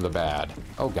underneath the bad.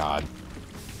 Oh god.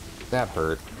 That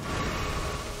hurt.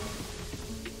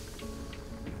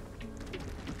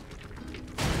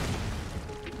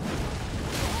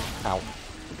 Ow.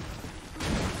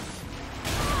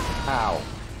 Ow.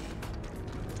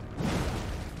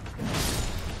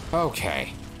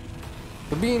 Okay.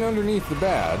 For being underneath the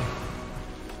bad,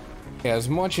 as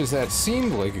much as that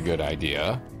seemed like a good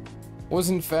idea, was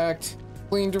in fact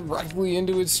playing directly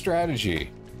into its strategy.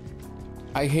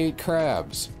 I hate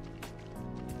crabs.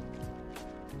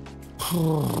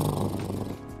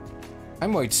 I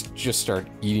might just start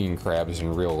eating crabs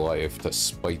in real life to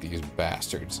spite these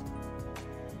bastards.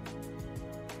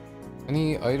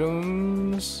 Any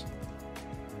items?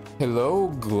 Hello,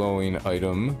 glowing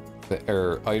item.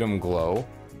 Item glow.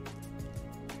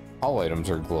 All items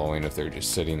are glowing if they're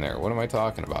just sitting there. What am I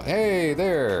talking about? Hey,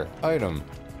 there! Item.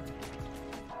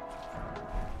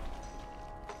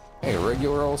 Hey,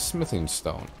 regular old smithing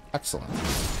stone. Excellent.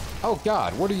 Oh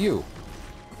god, what are you?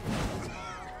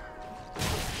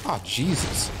 Oh,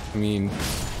 Jesus. I mean,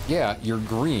 yeah, you're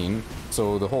green,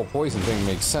 so the whole poison thing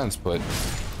makes sense, but...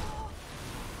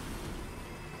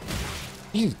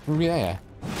 Yeah.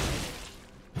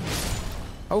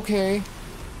 Okay.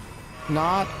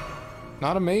 Not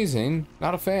amazing.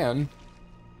 Not a fan.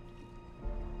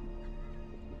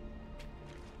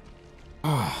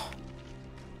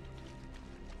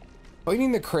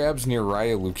 Fighting the crabs near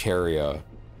Raya Lucaria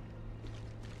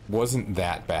wasn't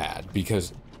that bad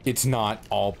because it's not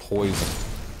all poison.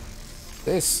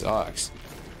 This sucks.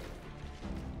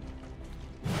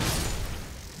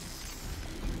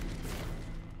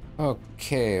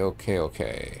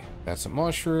 Okay. That's a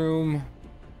mushroom.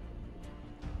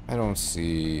 I don't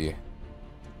see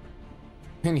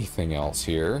anything else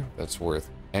here that's worth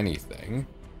anything.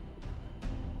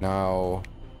 Now...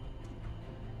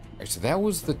 Alright, so that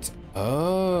was the...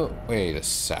 Oh, wait a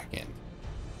second.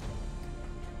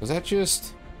 Was that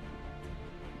just...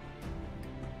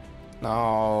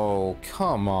 No,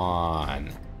 come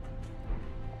on.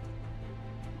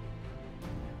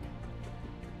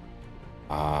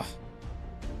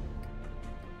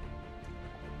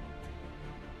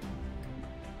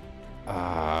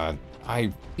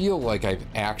 I feel like I've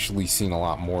actually seen a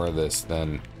lot more of this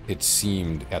than it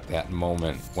seemed at that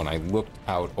moment when I looked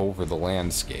out over the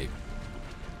landscape.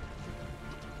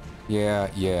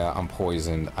 Yeah, I'm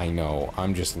poisoned. I know.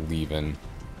 I'm just leaving.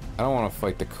 I don't want to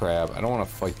fight the crab. I don't want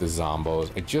to fight the zombos.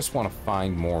 I just want to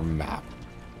find more map.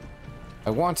 I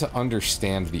want to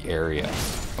understand the area.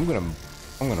 I'm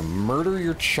gonna murder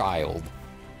your child.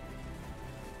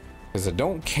 Because I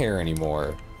don't care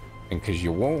anymore. And because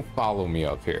you won't follow me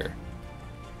up here.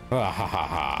 Ha ha ha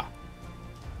ha.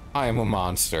 I am a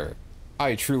monster.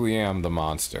 I truly am the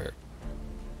monster.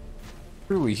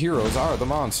 Truly, heroes are the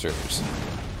monsters.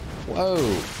 Whoa.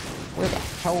 Where the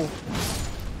hell?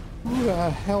 Who the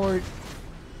hell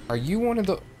are you one of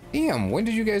the... Damn, when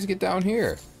did you guys get down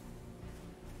here?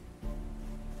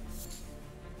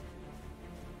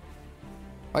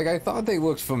 Like, I thought they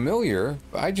looked familiar,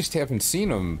 but I just haven't seen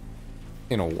them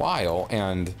in a while,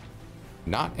 and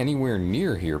not anywhere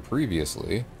near here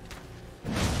previously.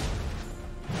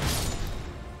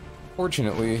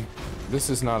 Fortunately, this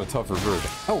is not a tougher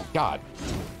version. Oh, God.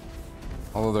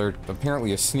 Although they're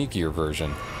apparently a sneakier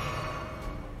version.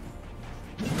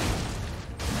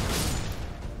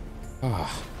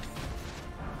 Ah.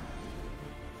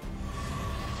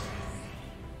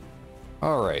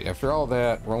 Alright, after all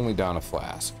that, we're only down a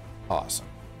flask. Awesome.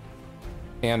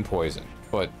 And poison.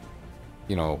 But,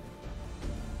 you know,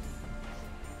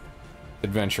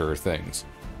 adventurer things.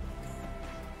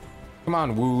 Come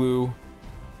on, Wooloo.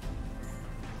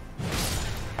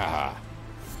 Haha.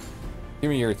 Give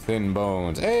me your thin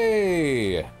bones.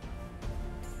 Hey!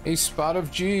 A spot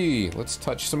of G. Let's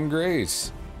touch some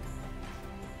grace.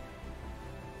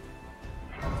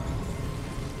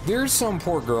 There's some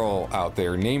poor girl out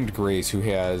there named Grace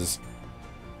who's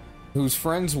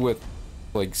friends with,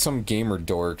 like, some gamer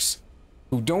dorks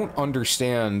who don't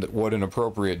understand what an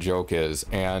appropriate joke is,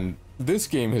 and this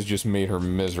game has just made her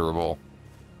miserable.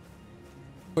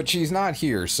 But she's not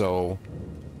here, so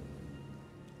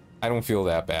I don't feel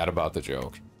that bad about the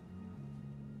joke.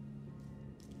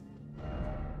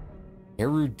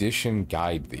 Erudition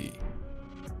guide thee.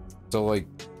 So, like,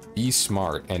 be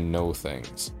smart and know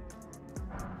things.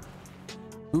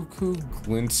 Cuckoo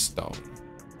glintstone.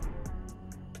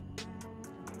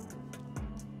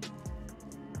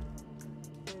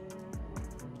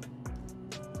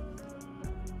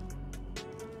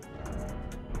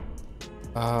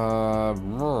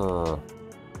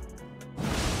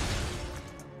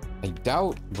 I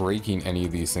doubt breaking any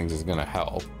of these things is gonna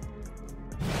help.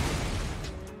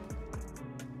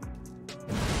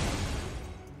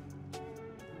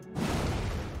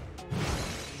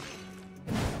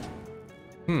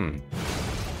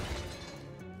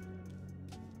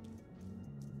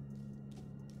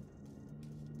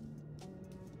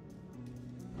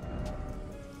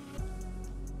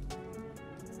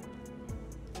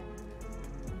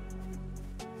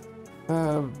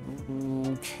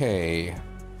 Okay.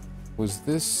 Was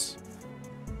this...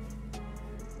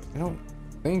 I don't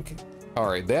think...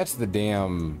 Alright, that's the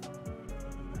damn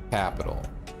capital,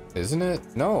 isn't it?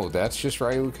 No, that's just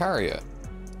Lucaria,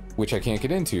 which I can't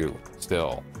get into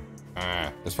still.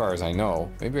 As far as I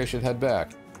know. Maybe I should head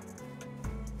back.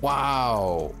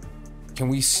 Wow! Can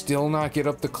we still not get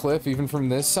up the cliff even from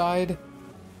this side?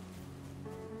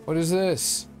 What is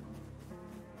this?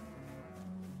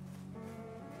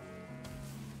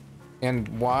 And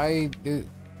why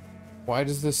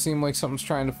does this seem like something's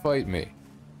trying to fight me?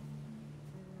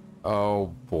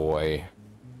 Oh boy.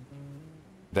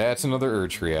 That's another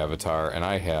Erdtree avatar, and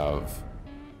I have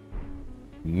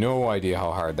no idea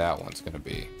how hard that one's gonna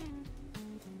be.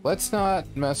 Let's not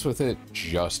mess with it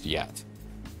just yet.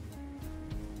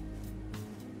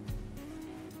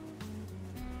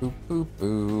 Boop boop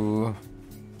boo.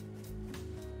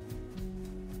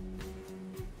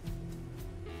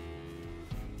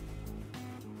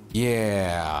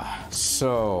 Yeah,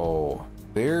 so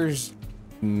there's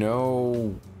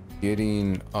no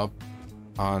getting up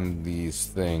on these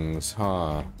things,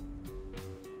 huh?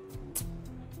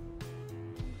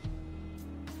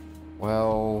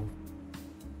 Well,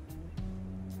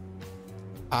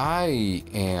 I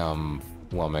am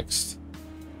flummoxed.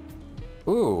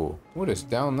 Ooh, what is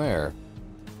down there?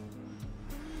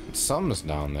 Something's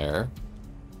down there,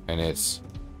 and it's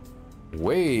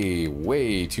way,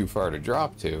 way too far to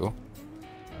drop to.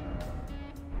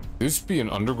 This be an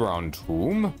underground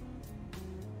tomb?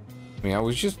 I mean, I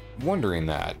was just wondering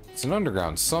that. It's an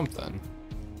underground something.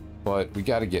 But we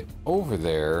gotta get over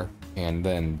there and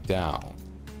then down.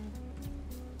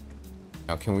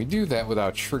 Now, can we do that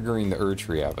without triggering the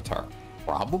Erdtree avatar?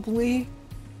 Probably?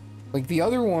 Like, the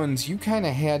other ones, you kind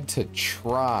of had to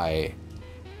try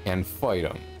and fight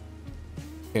them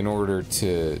in order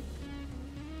to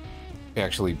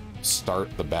actually start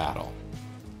the battle.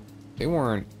 They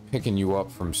weren't picking you up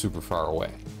from super far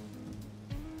away.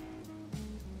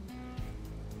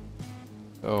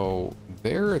 So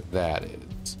there that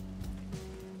is.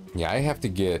 Yeah, I have to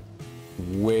get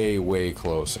way, way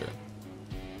closer.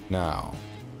 Now,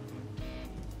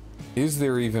 is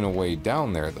there even a way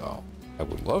down there though? I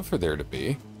would love for there to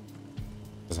be,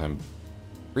 because I'm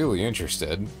really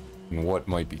interested in what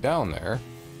might be down there.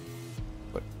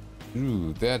 But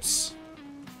Ooh, that's...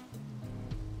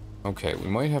 Okay, we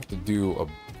might have to do a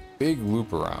big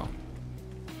loop around.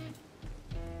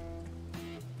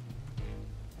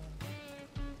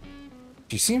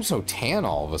 She seems so tan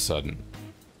all of a sudden.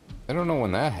 I don't know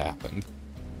when that happened.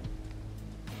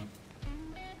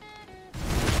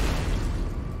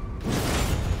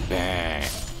 Bang.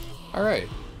 Alright,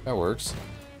 that works.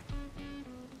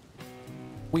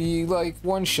 We like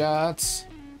one-shots.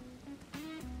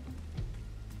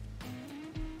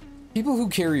 People who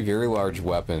carry very large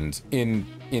weapons in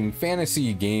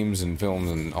fantasy games and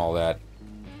films and all that,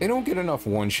 they don't get enough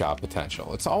one-shot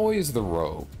potential. It's always the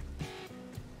rogue.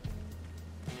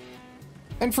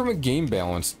 And from a game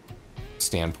balance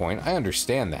standpoint, I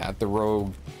understand that. The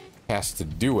rogue has to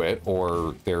do it,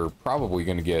 or they're probably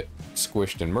going to get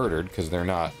squished and murdered because they're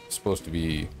not supposed to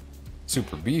be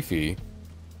super beefy.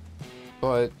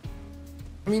 But,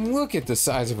 I mean, look at the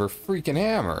size of her freaking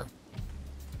hammer.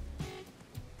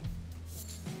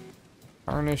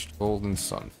 Tarnished golden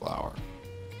sunflower.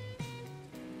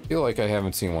 Feel like I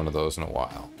haven't seen one of those in a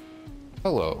while.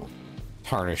 Hello,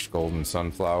 tarnished golden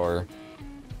sunflower.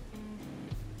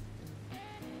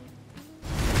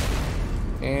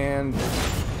 And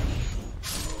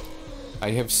I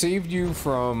have saved you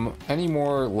from any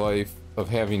more life of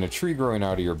having a tree growing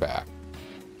out of your back.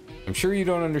 I'm sure you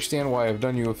don't understand why I've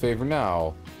done you a favor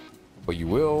now, but you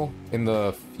will in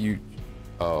the future.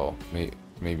 Oh,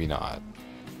 maybe not.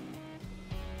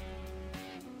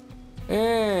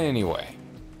 Anyway.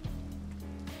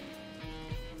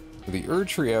 The Erd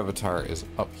Tree avatar is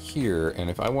up here, and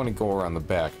if I want to go around the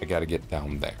back, I gotta get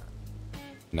down there.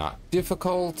 Not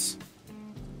difficult,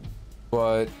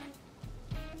 but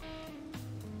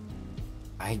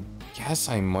I guess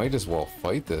I might as well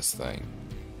fight this thing.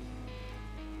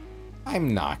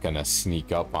 I'm not gonna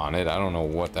sneak up on it. I don't know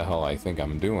what the hell I think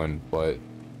I'm doing, but...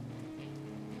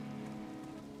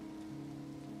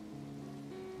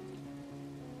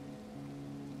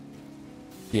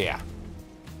 Yeah,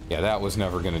 that was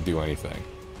never gonna do anything.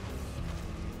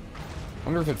 I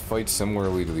wonder if it fights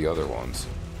similarly to the other ones.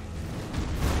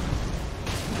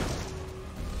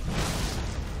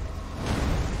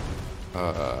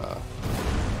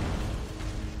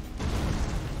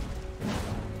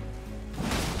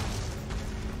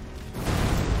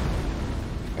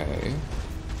 Okay.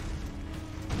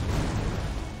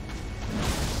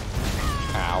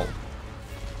 Ow.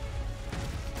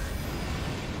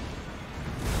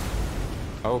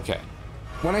 Okay.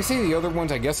 When I say the other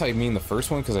ones, I guess I mean the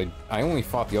first one, because I only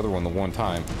fought the other one the one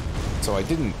time, so I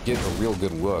didn't get a real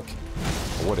good look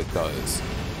at what it does,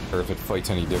 or if it fights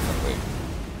any differently.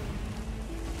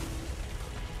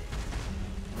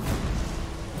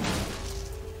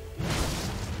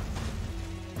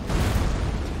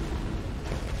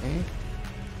 Okay.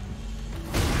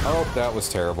 Oh, that was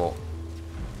terrible.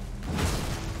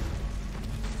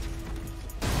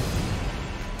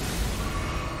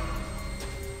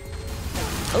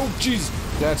 Oh, jeez,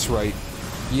 that's right.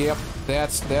 Yep,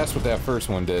 that's what that first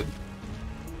one did.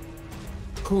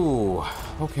 Ooh,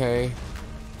 okay.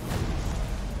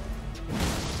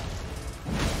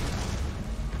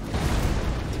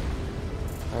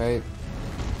 All right.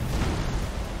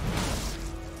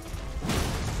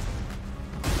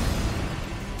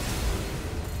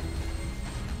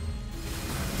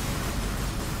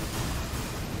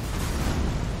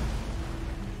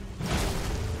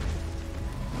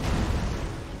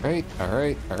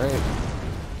 Alright.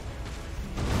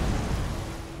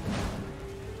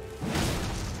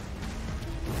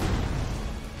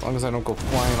 As long as I don't go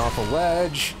flying off a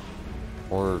ledge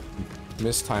or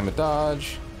mistime a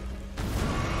dodge.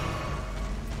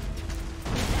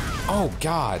 Oh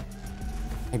god!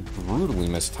 I brutally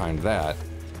mistimed that.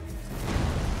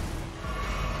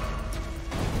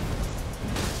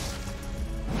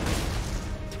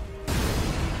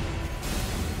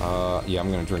 Yeah,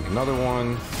 I'm gonna drink another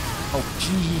one. Oh,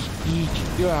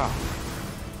 jeez. Yeah.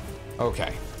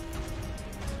 Okay.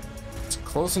 It's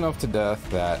close enough to death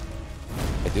that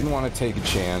I didn't want to take a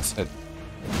chance at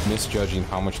misjudging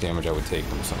how much damage I would take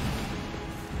from something.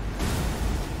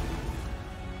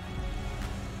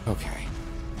 Okay.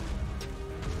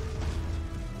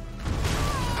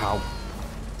 Ow.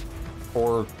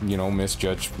 Or, you know,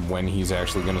 misjudge when he's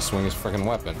actually gonna swing his frickin'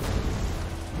 weapon.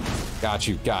 Got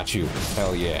you.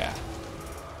 Hell yeah.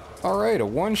 Alright, a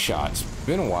one-shot. It's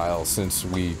been a while since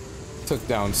we took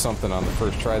down something on the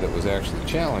first try that was actually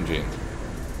challenging.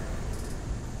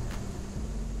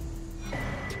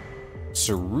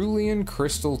 Cerulean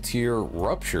Crystal Tear,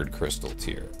 Ruptured Crystal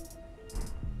Tear.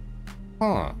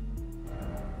 Huh.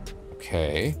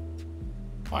 Okay.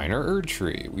 Minor Erd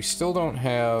Tree. We still don't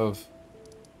have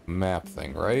a map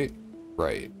thing, right?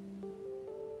 Right.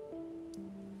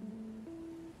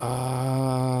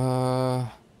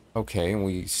 Okay, and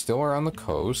we still are on the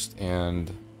coast,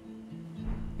 and...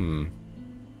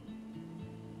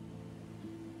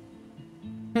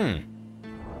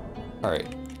 Alright.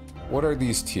 What are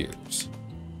these tiers?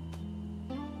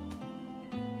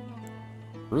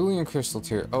 Brilliant Crystal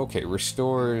tier. Okay,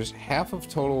 restores half of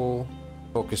total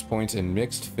focus points in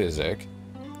mixed physic.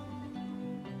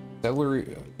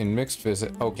 Celery in mixed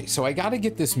physic. Okay, so I gotta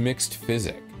get this mixed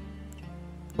physic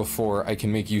before I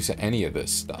can make use of any of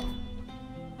this stuff.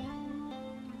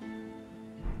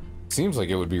 Seems like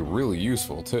it would be really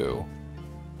useful, too.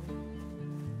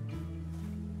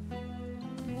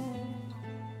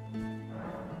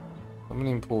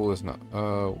 Summoning pool is not...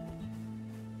 Oh,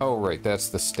 right, that's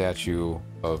the statue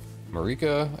of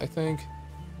Marika, I think.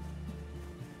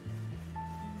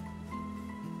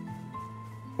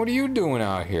 What are you doing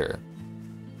out here?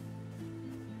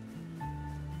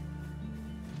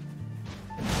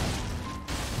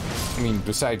 I mean,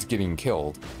 besides getting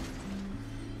killed.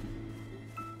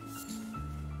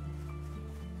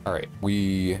 Alright,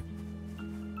 we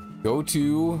go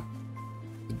to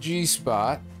the G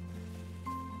spot,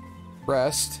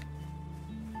 rest,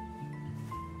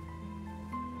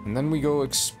 and then we go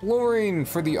exploring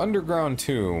for the underground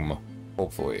tomb,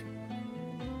 hopefully.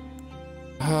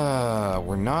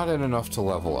 We're not at enough to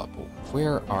level up.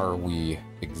 Where are we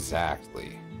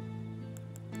exactly?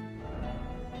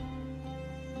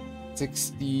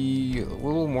 60, a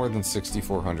little more than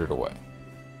 6,400 away.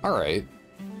 Alright.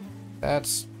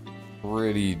 That's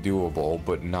pretty doable,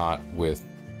 but not with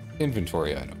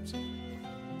inventory items.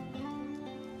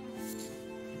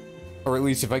 Or at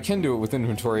least if I can do it with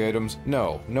inventory items,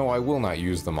 no, I will not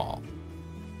use them all.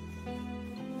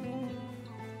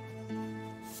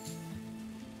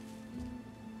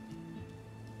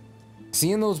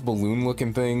 Seeing those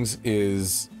balloon-looking things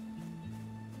is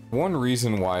one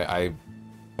reason why I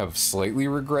have slightly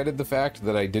regretted the fact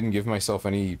that I didn't give myself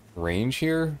any range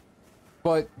here.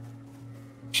 But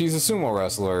she's a sumo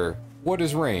wrestler. What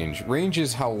is range? Range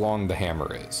is how long the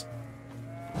hammer is.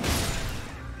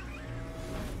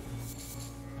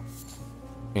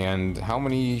 And how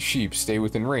many sheep stay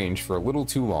within range for a little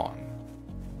too long.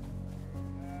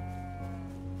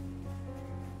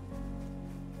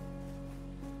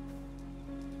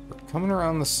 We're coming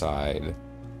around the side,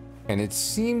 and it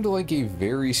seemed like a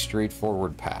very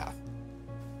straightforward path.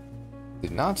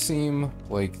 Did not seem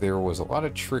like there was a lot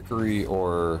of trickery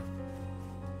or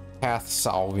path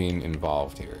solving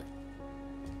involved here.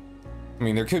 I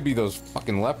mean, there could be those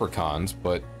fucking leprechauns,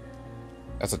 but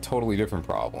that's a totally different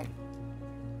problem.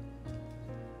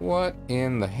 What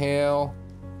in the hell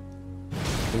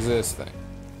is this thing?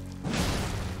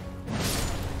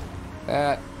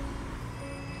 That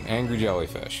angry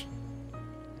jellyfish.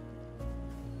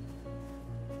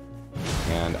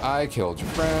 And I killed your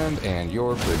friend, and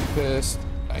you're pretty pissed.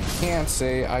 I can't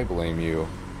say I blame you.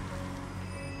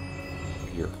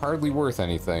 You're hardly worth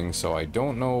anything, so I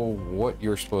don't know what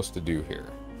you're supposed to do here.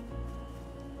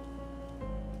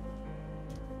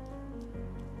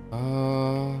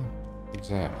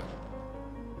 Examine.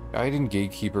 Guide and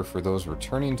gatekeeper for those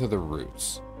returning to the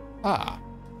roots. Ah.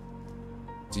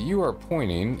 So you are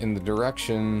pointing in the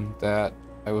direction that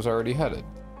I was already headed.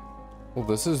 Well,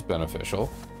 this is beneficial.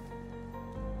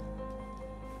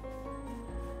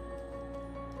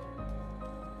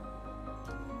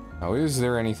 Now, is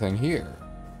there anything here?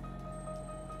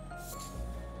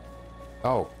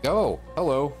 Oh,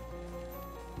 hello.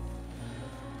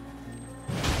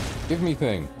 Give me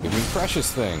thing. Give me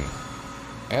precious thing.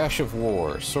 Ash of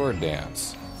War, sword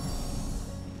dance.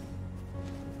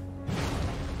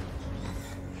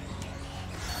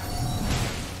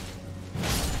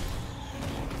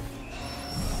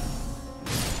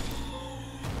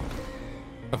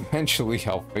 Eventually,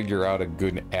 I'll figure out a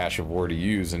good Ash of War to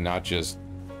use and not just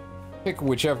pick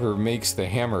whichever makes the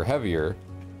hammer heavier.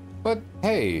 But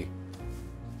hey,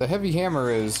 the heavy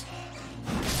hammer has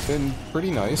been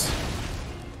pretty nice.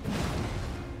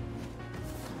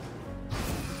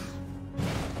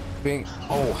 Bing.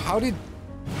 Oh, how did...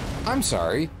 I'm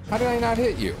sorry. How did I not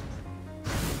hit you?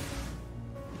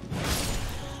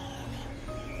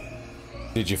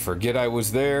 Did you forget I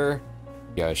was there?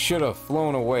 Yeah, should have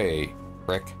flown away,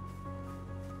 prick.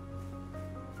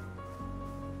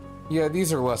 Yeah,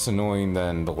 these are less annoying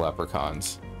than the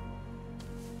leprechauns.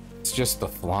 It's just the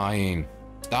flying.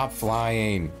 Stop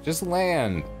flying. Just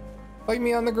land. Like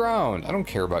me on the ground. I don't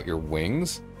care about your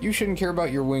wings. You shouldn't care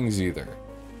about your wings either.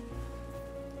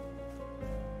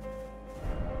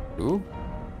 Ooh.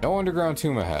 No underground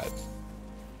tomb ahead.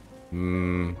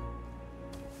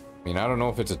 I mean, I don't know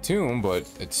if it's a tomb, but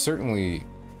it's certainly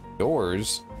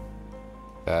doors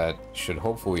that should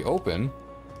hopefully open.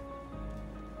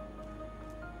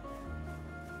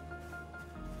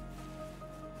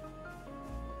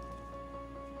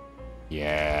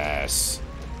 Yes.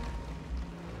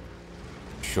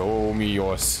 Show me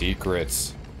your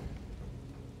secrets.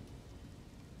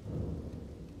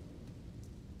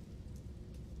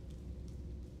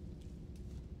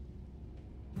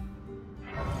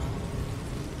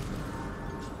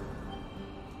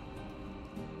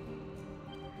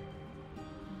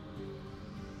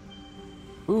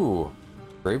 Ooh,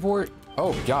 Gravewort?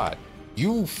 Oh god,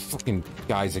 you fucking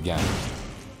guys again.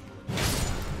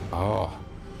 Oh.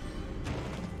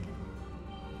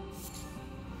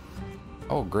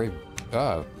 Oh, grave.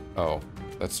 Oh,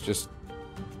 that's just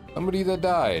somebody that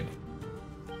died.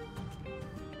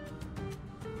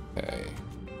 Okay.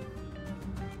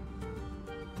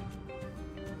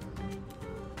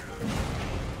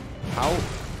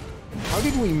 How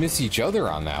did we miss each other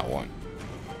on that one?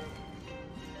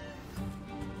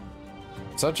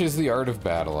 Such is the art of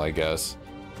battle, I guess.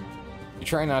 You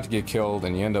try not to get killed,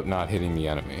 and you end up not hitting the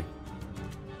enemy.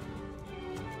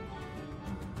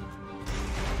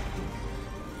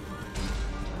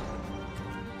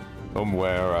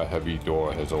 Somewhere a heavy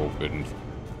door has opened.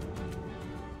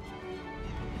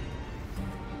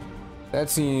 That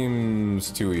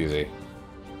seems too easy.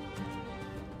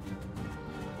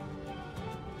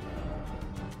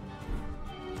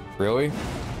 Really?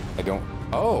 I don't...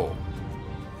 Oh!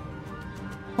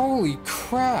 Holy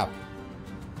crap!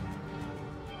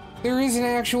 There is an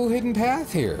actual hidden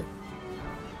path here.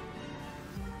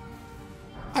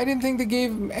 I didn't think the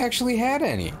game actually had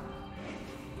any.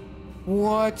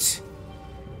 What?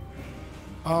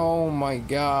 Oh my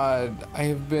god. I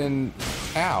have been...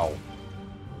 Ow.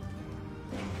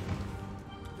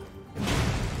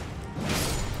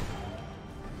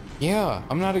 Yeah,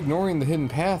 I'm not ignoring the hidden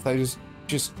path. I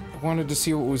just wanted to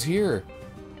see what was here.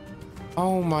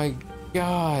 Oh my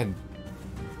god.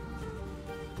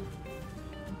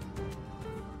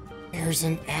 There's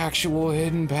an actual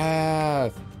hidden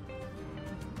path.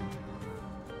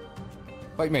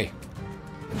 Fight me.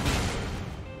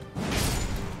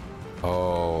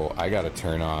 Oh, I gotta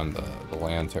turn on the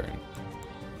lantern.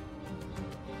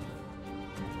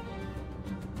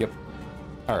 Yep.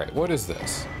 Alright, what is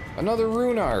this? Another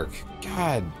rune arc.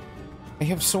 God, I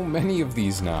have so many of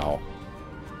these now.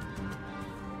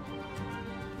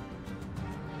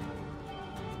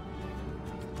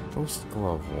 Ghost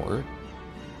glove ward.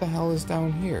 What the hell is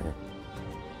down here?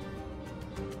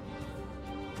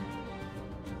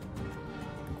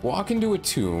 Walk into a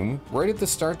tomb. Right at the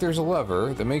start there's a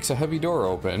lever that makes a heavy door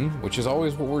open, which is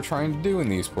always what we're trying to do in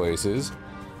these places.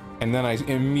 And then I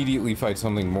immediately fight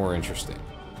something more interesting.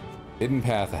 Hidden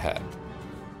path ahead.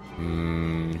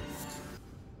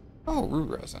 Oh, root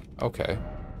resin. Okay.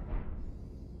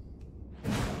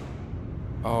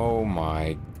 Oh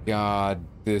my god,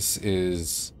 this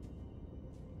is...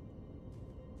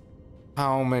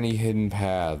 How many hidden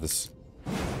paths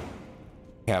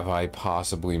have I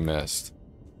possibly missed?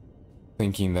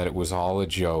 Thinking that it was all a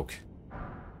joke.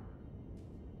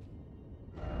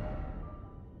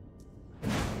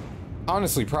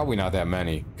 Honestly, probably not that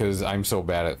many, because I'm so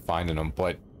bad at finding them,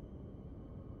 but...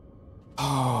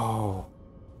 Oh...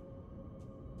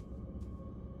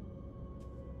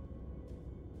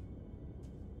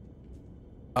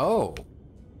 Oh.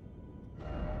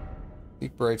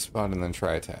 Seek bright spot and then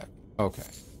try attack. Okay.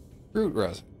 Root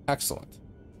resin. Excellent.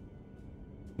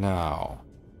 Now.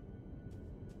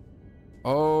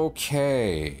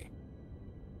 Okay.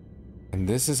 And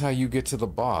this is how you get to the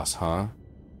boss, huh?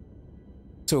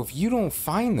 So if you don't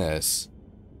find this,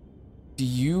 do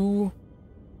you...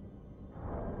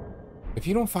 If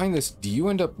you don't find this, do you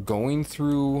end up going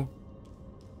through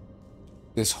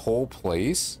this whole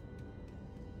place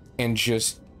and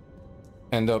just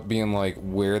end up being like,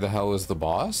 where the hell is the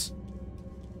boss?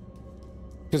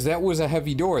 Because that was a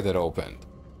heavy door that opened.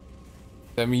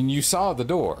 I mean, you saw the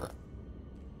door.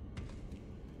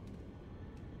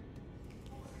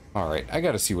 Alright, I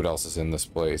gotta see what else is in this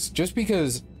place. Just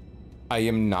because I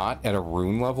am not at a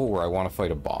rune level where I want to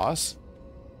fight a boss,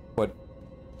 but...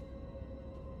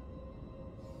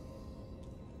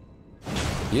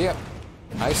 Yeah,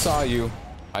 I saw you.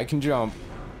 I can jump.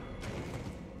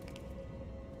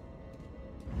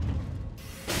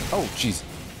 Oh, jeez.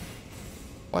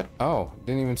 What? Oh,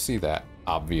 didn't even see that,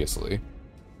 obviously.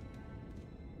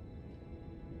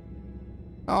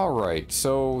 Alright,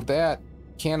 so that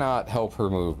cannot help her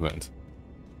movement.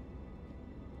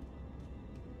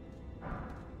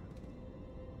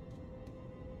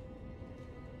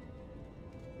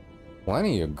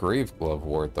 plenty of grave glove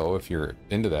wart, though, if you're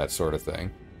into that sort of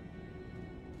thing.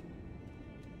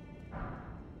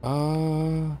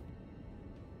 Oh,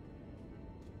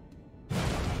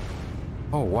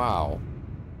 wow.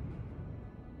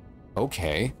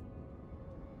 Okay.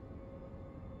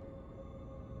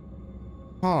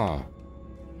 Huh.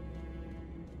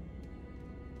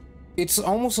 It's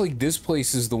almost like this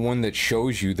place is the one that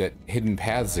shows you that hidden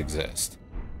paths exist.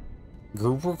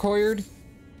 Group required?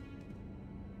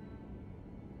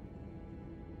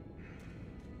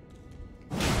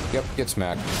 Yep, get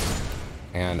smacked.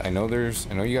 And I know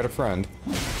you got a friend.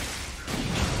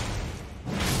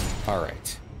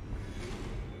 Alright.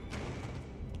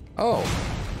 Oh.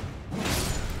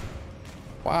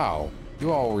 Wow.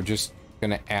 You all were just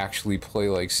gonna actually play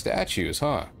like statues,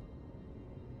 huh?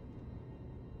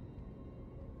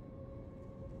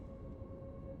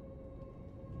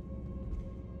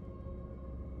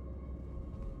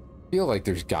 I feel like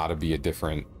there's gotta be a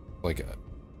different,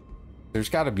 there's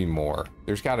gotta be more.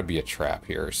 There's gotta be a trap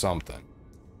here or something.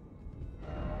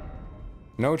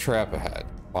 No trap ahead.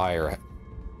 Fire ahead.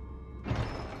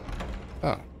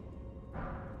 Oh.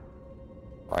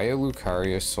 Raya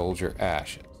Lucaria Soldier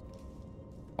Ashes.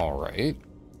 Alright.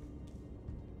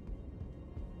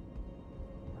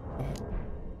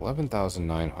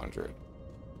 11,900.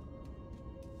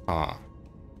 Huh.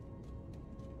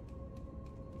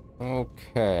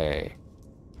 Okay.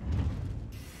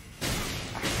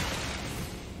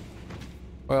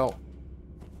 Well.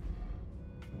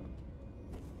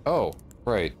 Oh,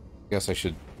 right. Guess I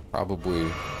should probably...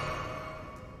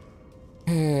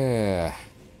 Yeah.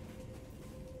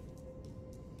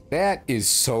 That is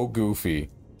so goofy,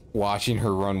 watching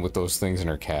her run with those things in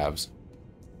her calves.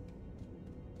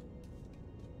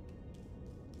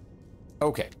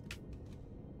 Okay.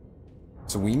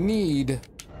 So we need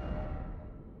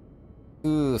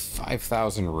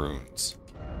 5,000 runes.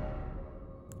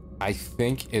 I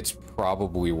think it's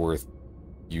probably worth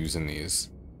using these.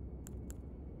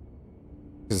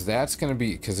 Because that's going to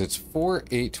be... Because it's 4,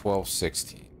 8, 12,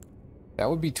 16. That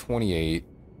would be 28.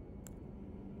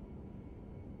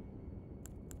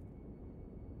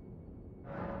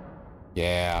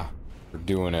 Yeah. We're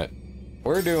doing it.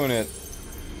 We're doing it.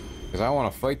 Because I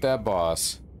want to fight that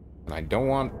boss. And I don't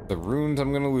want the runes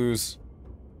I'm going to lose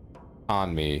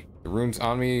on me. The runes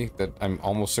on me that I'm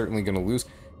almost certainly going to lose.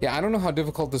 Yeah, I don't know how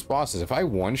difficult this boss is. If I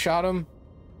one-shot him,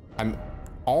 I'm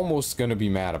almost going to be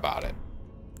mad about it.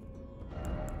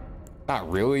 Not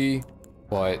really,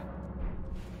 but...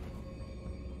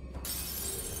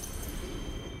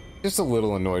 just a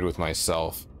little annoyed with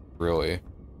myself, really.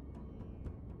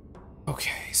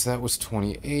 Okay, so that was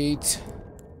 28.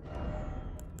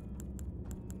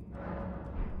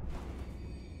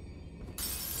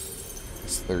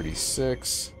 It's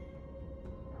 36.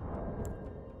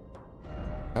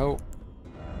 Oh.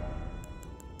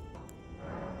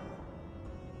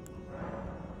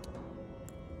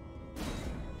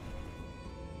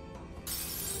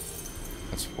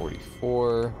 That's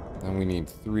 44. And we need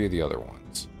 3 of the other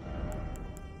ones.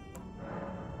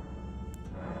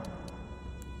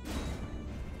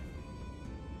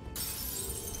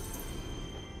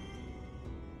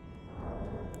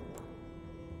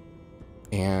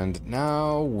 And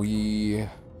now we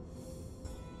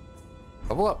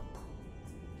level up.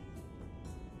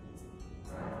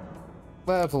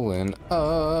 Leveling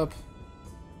up.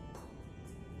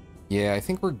 Yeah, I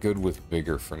think we're good with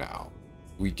vigor for now.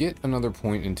 We get another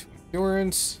point into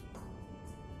endurance.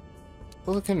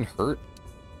 Well, it can hurt.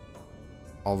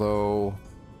 Although,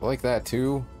 I like that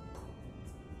too.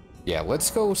 Yeah,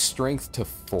 let's go strength to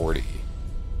 40.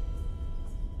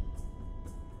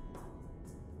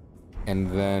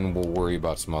 And then we'll worry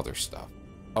about some other stuff.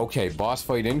 Okay, boss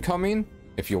fight incoming.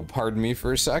 If you'll pardon me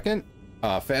for a second.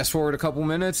 Fast forward a couple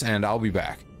minutes and I'll be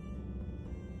back.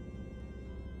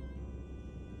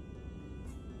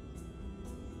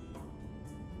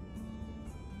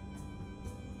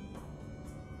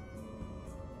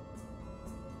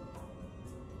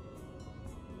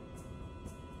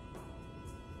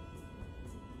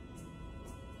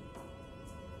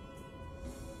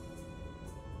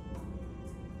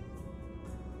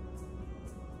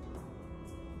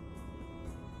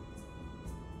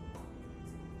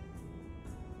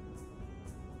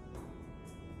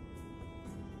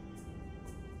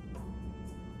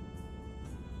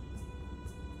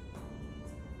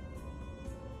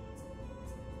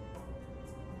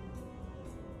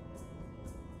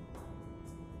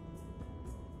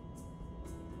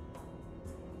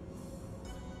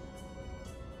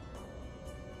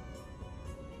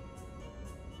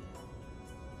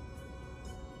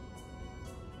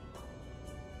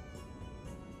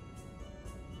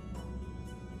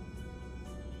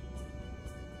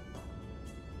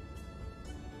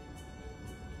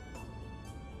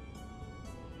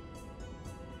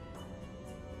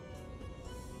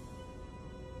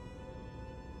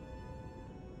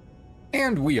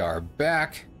 And we are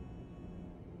back.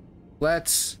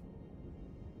 Let's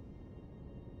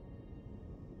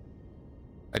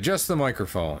adjust the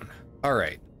microphone.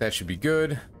 Alright, that should be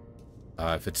good.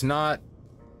 If it's not...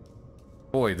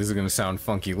 Boy, this is gonna sound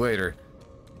funky later.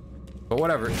 But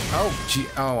whatever. Oh, gee.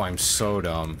 Oh, I'm so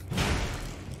dumb.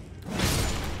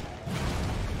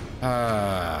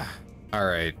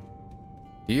 Alright.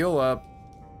 Heal up.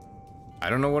 I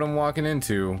don't know what I'm walking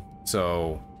into,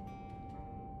 so...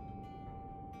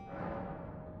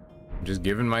 I'm just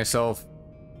giving myself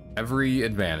every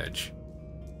advantage.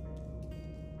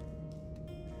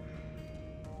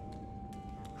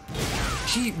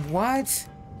 Gee, what?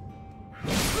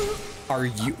 Are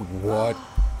you... What?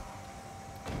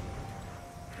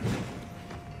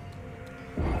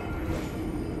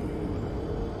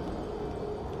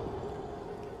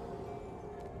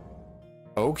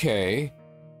 Okay.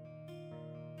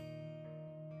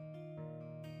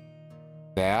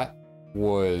 That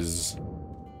was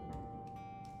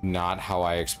not how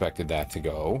I expected that to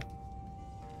go.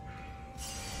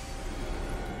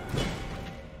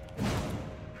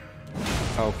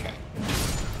 Okay.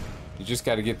 You just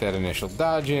got to get that initial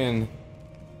dodge in.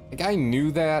 Like, I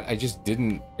knew that. I just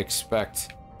didn't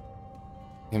expect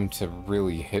him to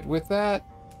really hit with that.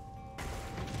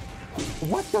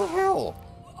 What the hell?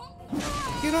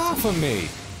 Get off of me!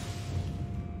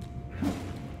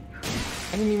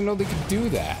 I didn't even know they could do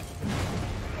that.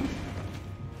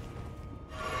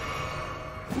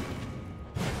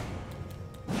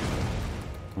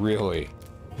 Really?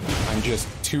 I'm just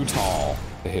too tall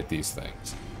to hit these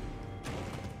things.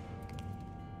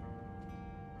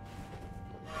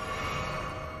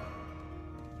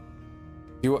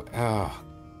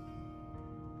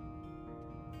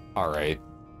 Alright.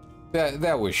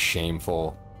 That was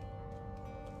shameful.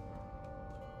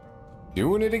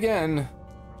 Doing it again.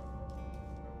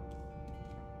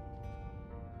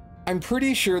 I'm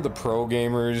pretty sure the pro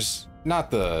gamers,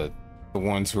 not the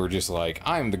ones who are just like,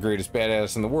 I'm the greatest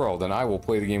badass in the world and I will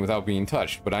play the game without being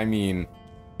touched, but I mean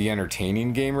the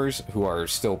entertaining gamers who are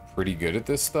still pretty good at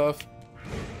this stuff.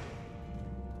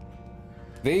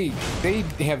 They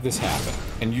have this happen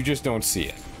and you just don't see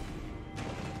it.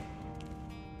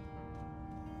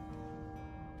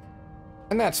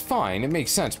 And that's fine, it makes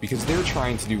sense because they're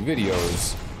trying to do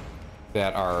videos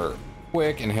that are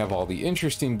quick and have all the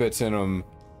interesting bits in them,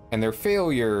 and their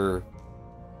failure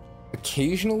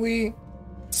occasionally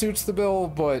suits the bill,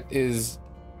 but is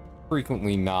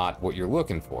frequently not what you're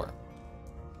looking for,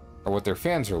 or what their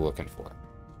fans are looking for.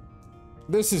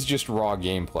 This is just raw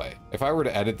gameplay. If I were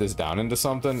to edit this down into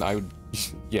something, I would...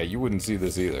 yeah, you wouldn't see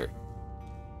this either.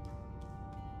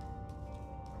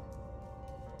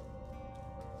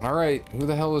 Alright, who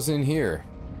the hell is in here?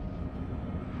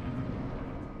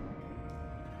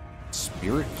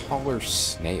 Spirit Collar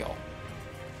Snail.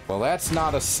 Well, that's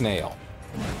not a snail.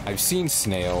 I've seen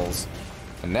snails,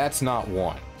 and that's not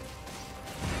one.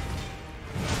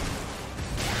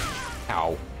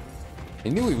 Ow. I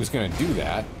knew he was gonna do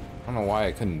that. I don't know why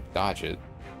I couldn't dodge it.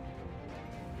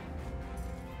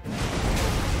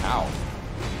 Ow.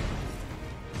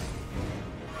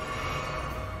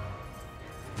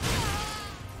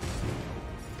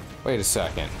 Wait a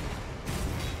second.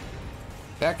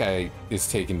 That guy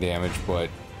is taking damage, but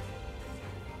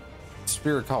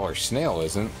Spirit Collar Snail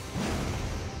isn't.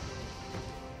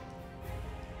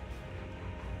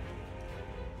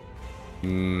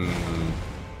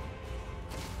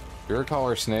 Spirit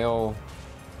Collar Snail.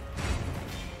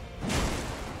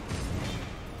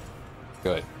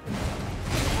 Good.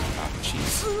 Ah,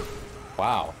 jeez.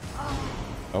 Wow.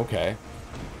 Okay.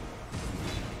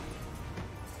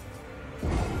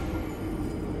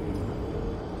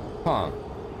 Huh.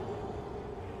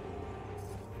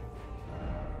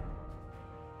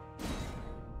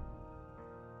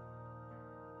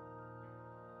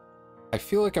 I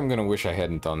feel like I'm gonna wish I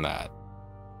hadn't done that.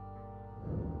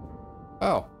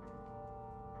 Oh.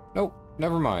 Nope,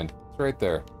 never mind. It's right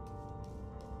there.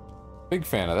 Big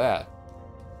fan of that.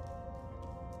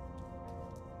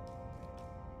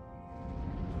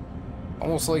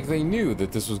 Almost like they knew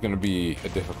that this was gonna be a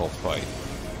difficult fight.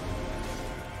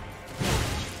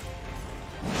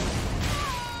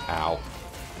 Ow.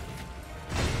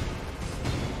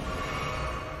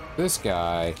 This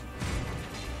guy...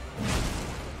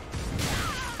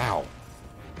 Ow.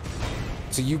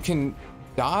 So you can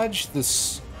dodge the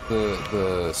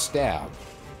stab,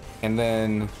 and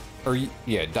then... Or,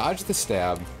 yeah, dodge the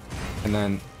stab, and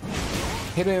then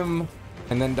hit him,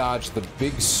 and then dodge the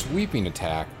big sweeping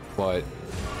attack, but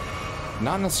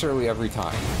not necessarily every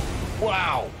time.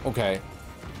 Wow! Okay.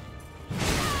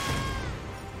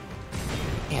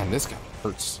 Man, this guy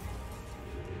hurts.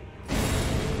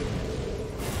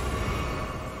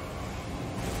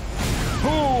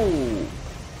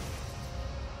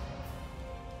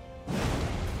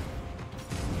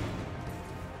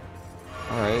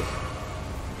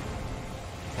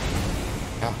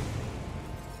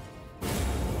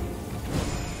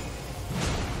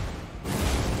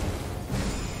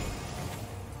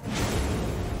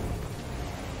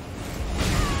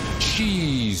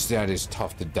 Jeez, that is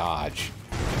tough to dodge.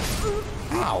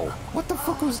 Ow, what the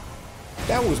fuck was...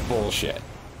 That was bullshit.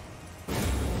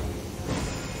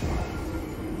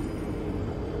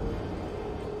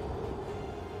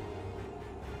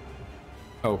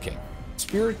 Okay.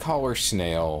 Spirit Collar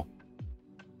Snail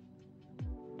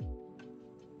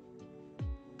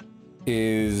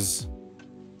is...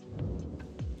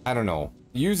 I don't know.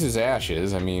 Uses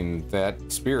ashes. I mean,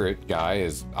 that spirit guy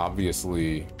is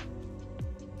obviously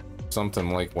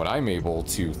something like what I'm able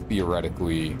to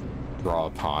theoretically draw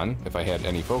upon if I had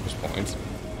any focus points.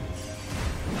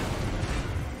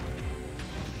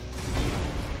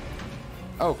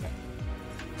 Okay.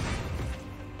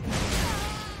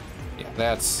 Yeah,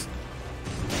 that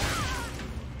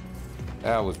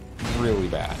was really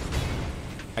bad.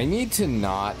 I need to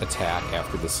not attack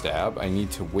after the stab. I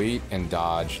need to wait and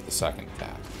dodge the second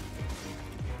attack.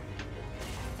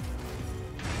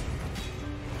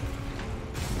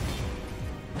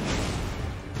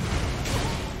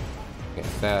 Okay,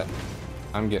 that...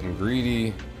 I'm getting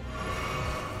greedy.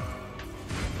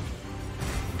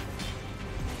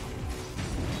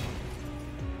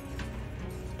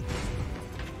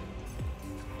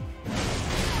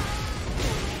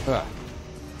 Ugh.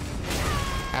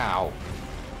 Ow.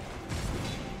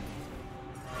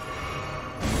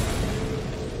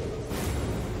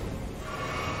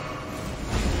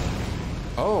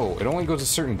 Oh, it only goes a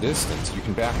certain distance. You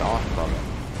can back off from it.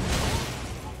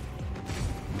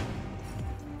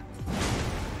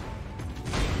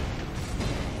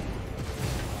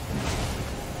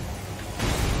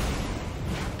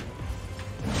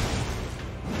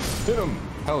 Hit him!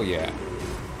 Hell yeah.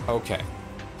 Okay.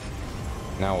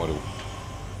 Now what do we...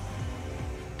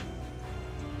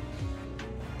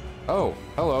 Oh,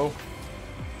 hello.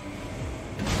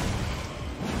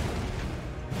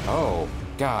 Oh,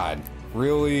 God.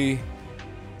 Really?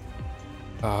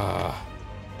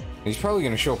 He's probably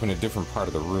gonna show up in a different part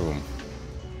of the room.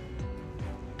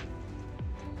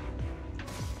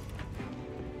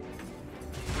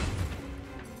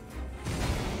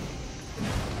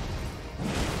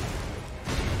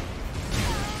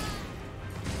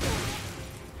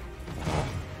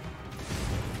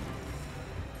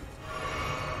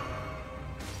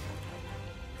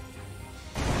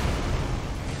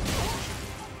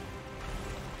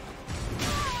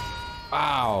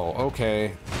 Wow,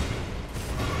 okay.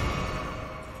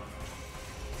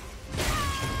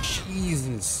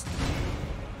 Jesus.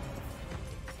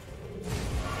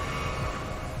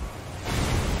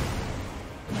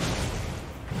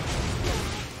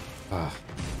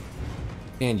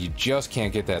 And you just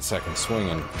can't get that second swing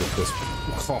in with this.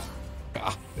 Oh,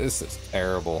 God, this is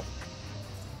terrible.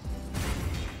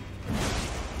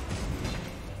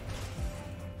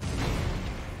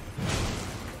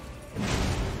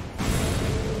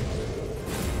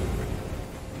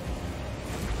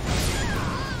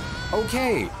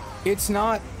 Okay, it's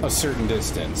not a certain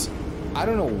distance. I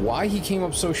don't know why he came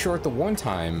up so short the one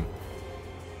time,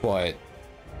 but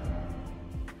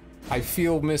I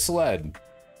feel misled.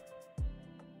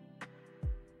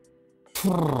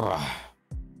 I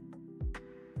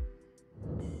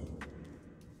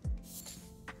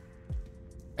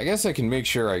guess I can make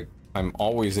sure I'm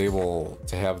always able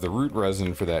to have the root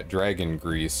resin for that dragon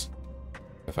grease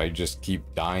if I just keep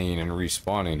dying and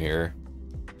respawning here.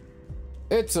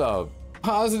 It's a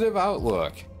positive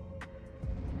outlook.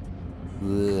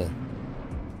 Ugh.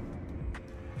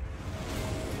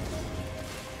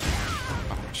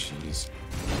 Oh, jeez.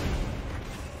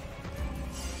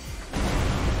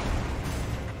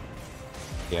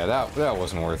 Yeah, that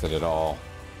wasn't worth it at all.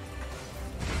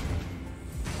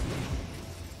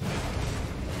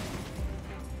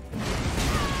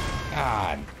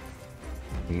 God.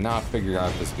 Not figure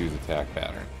out this dude's attack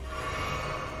pattern.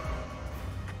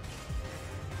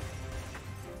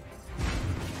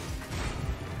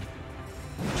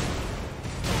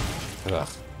 Ugh.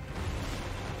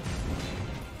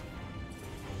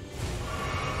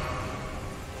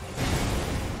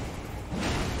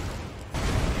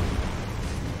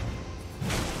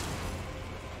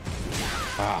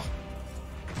 Ah.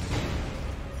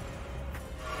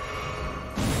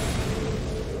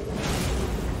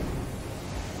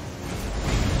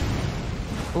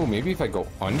 Oh, maybe if I go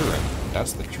under him,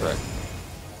 that's the trick.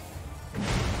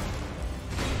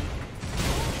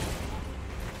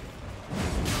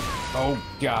 Oh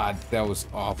God, that was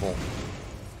awful.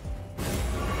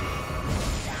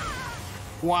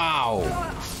 Wow.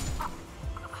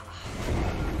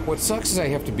 What sucks is I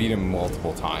have to beat him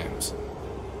multiple times.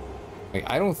 Like,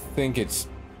 I don't think it's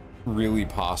really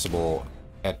possible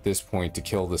at this point to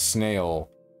kill the snail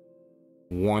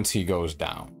once he goes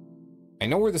down. I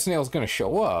know where the snail's gonna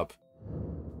show up,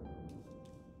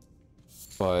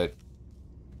 but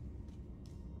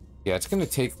yeah, it's gonna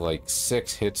take like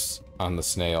 6 hits on the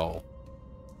snail.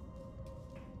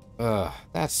 Ugh,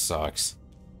 that sucks.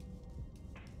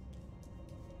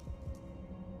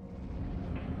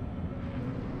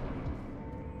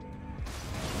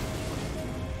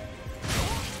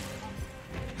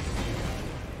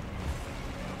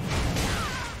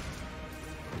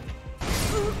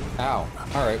 Ow.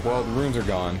 Alright, well, the runes are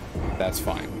gone. That's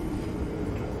fine.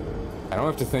 I don't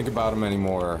have to think about them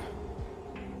anymore.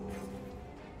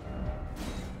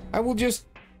 I will just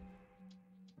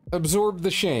absorb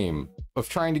the shame of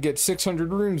trying to get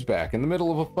 600 runes back in the middle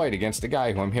of a fight against a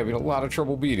guy who I'm having a lot of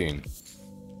trouble beating.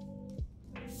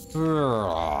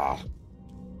 Ugh.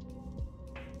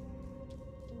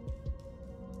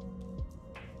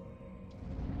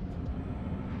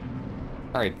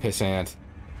 Alright, pissant.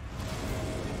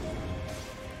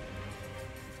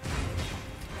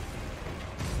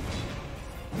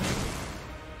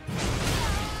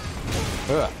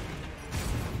 Ugh.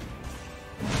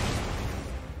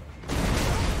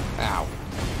 Ow.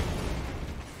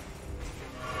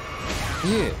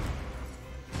 Yeah.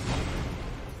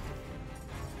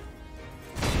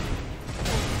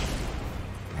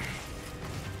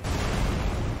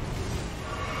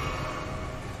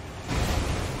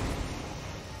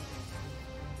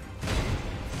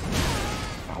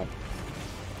 Ow.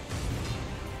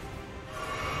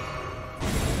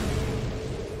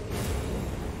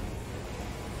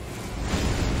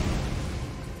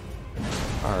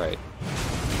 All right.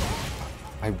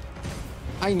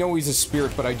 I know he's a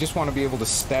spirit, but I just want to be able to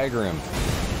stagger him.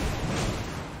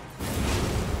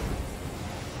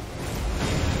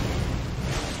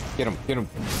 Get him, get him.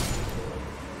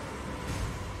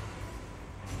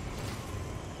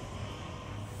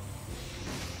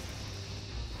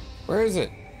 Where is it?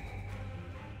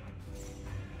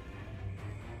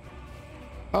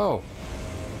 Oh.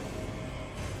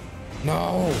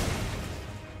 No.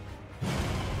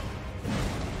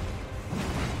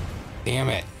 Damn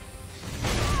it.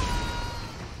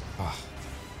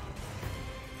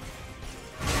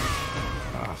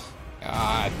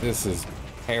 God, this is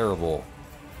terrible.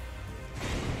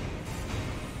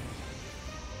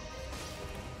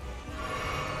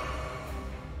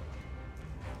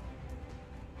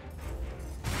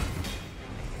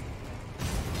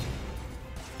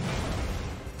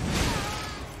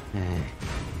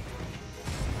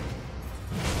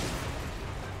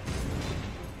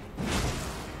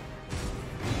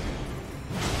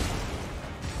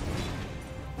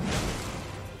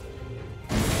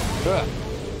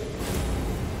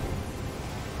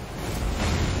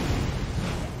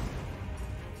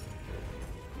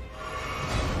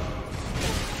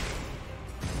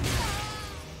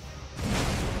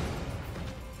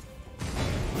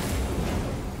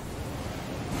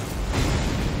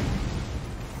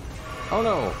 Oh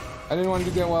no! I didn't want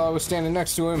to do that while I was standing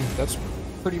next to him. That's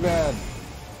pretty bad.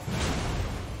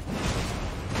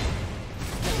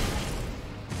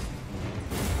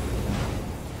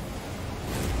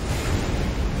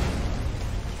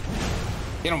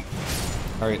 Get him!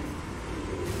 Alright.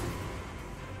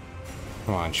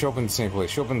 Come on, show up in the same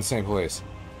place. Show up in the same place.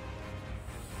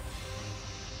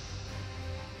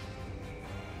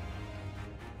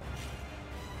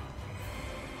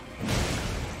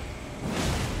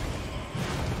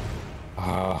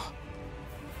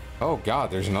 Oh god,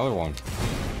 there's another one.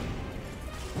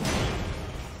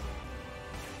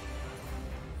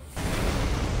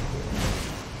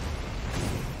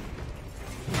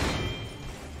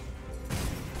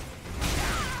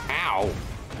 Ow!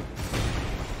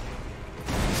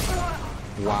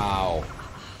 Wow.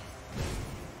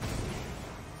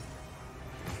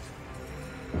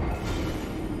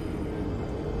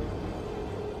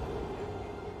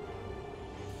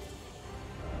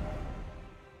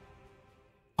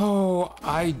 Oh,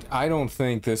 I don't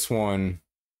think this one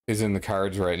is in the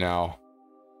cards right now.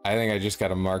 I think I just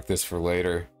gotta mark this for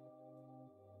later.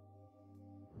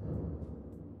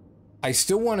 I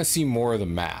still want to see more of the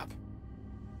map.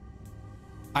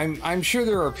 I'm sure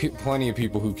there are plenty of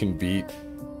people who can beat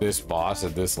this boss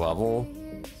at this level,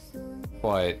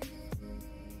 but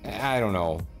I don't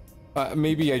know.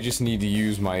 Maybe I just need to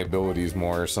use my abilities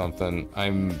more or something.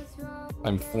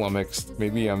 I'm flummoxed.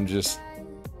 Maybe I'm just...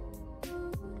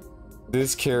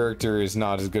 This character is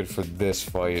not as good for this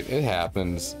fight. It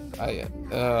happens. I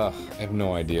have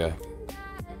no idea.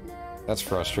 That's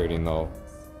frustrating though.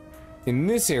 In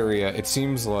this area, it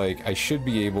seems like I should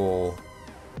be able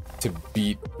to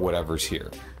beat whatever's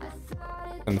here.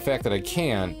 And the fact that I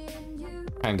can't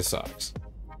kinda sucks.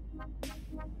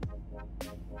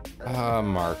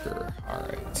 Marker.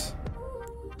 Alright.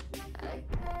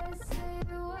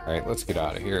 Alright, Alright, let's get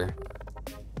out of here.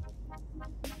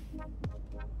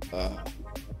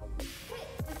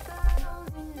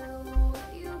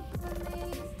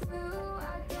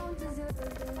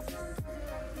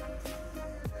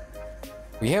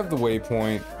 We have the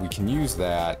waypoint. We can use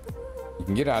that. We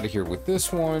can get out of here with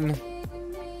this one.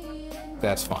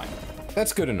 That's fine.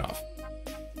 That's good enough.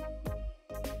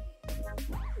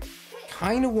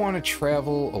 Kind of want to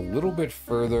travel a little bit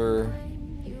further.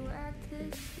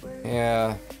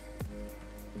 Yeah.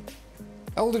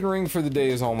 Elden Ring for the day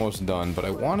is almost done, but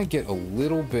I want to get a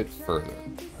little bit further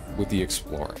with the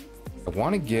exploring. I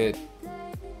want to get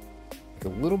a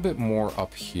little bit more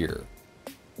up here.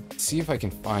 See if I can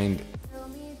find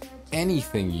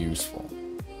anything useful.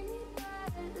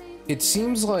 It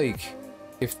seems like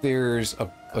if there's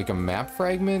a map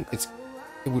fragment,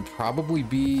 it would probably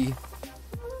be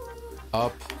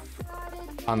up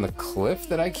on the cliff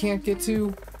that I can't get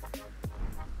to.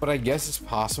 But I guess it's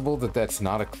possible that that's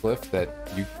not a cliff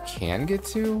that you can get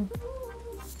to.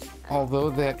 Although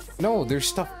no, there's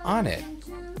stuff on it.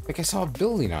 Like I saw a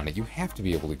building on it. You have to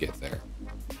be able to get there.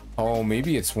 Oh,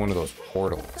 maybe it's one of those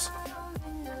portals.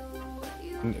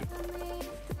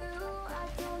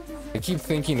 I keep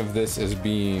thinking of this as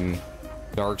being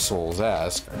Dark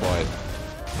Souls-esque, but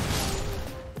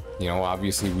you know,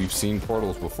 obviously we've seen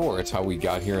portals before. It's how we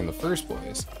got here in the first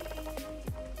place.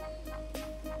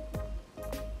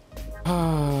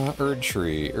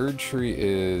 Erdtree. Erdtree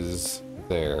is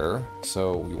there,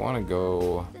 so we want to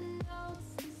go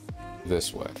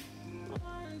this way.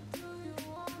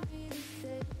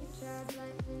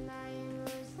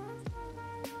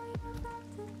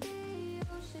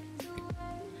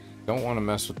 Don't want to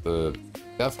mess with the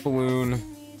death balloon.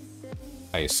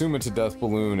 I assume it's a death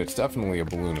balloon. It's definitely a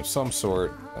balloon of some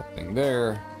sort. That thing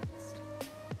there.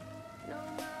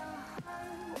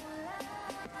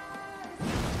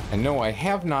 And no, I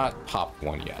have not popped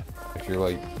one yet. If you're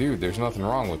like, dude, there's nothing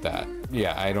wrong with that.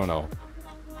 Yeah, I don't know.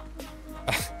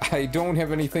 I don't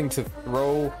have anything to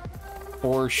throw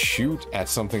or shoot at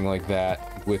something like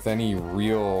that with any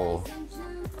real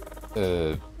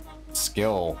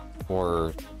skill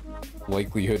or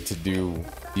likelihood to do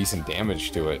decent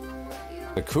damage to it.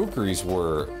 The kukris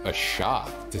were a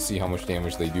shock to see how much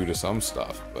damage they do to some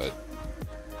stuff, but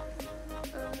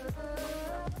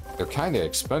they're kind of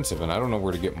expensive, and I don't know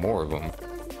where to get more of them.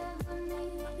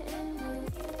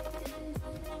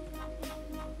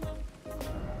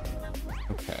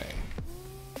 Okay.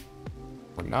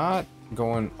 We're not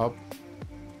going up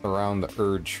around the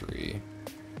Erdtree.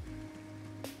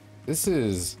 This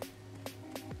is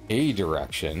a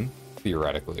direction,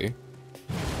 theoretically.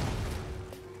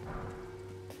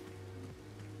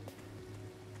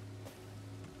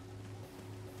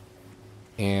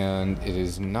 And it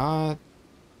is not...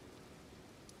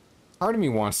 Part of me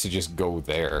wants to just go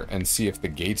there and see if the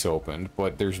gate's opened,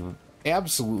 but there's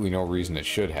absolutely no reason it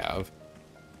should have.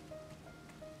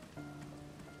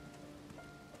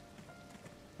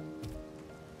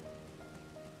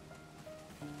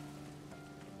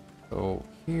 So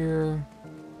here...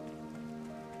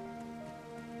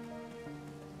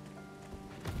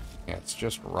 Yeah, it's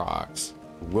just rocks.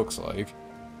 Looks like.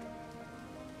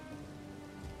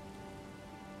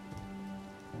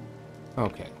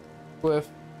 Okay. Cliff.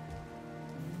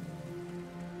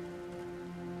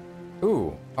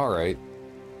 Ooh, alright.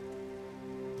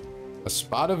 A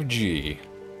spot of G.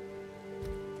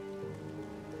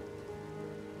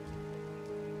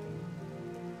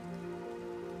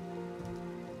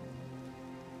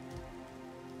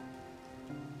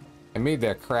 I made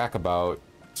that crack about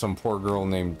some poor girl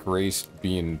named Grace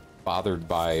being bothered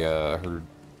by her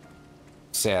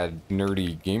sad,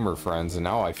 nerdy gamer friends, and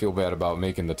now I feel bad about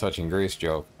making the touching Grace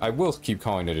joke. I will keep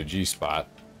calling it a G spot.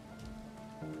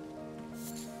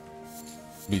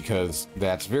 Because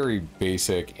that's very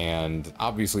basic and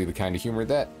obviously the kind of humor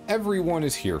that everyone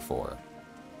is here for.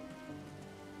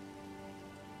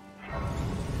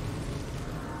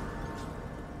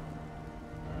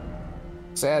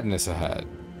 Sadness ahead.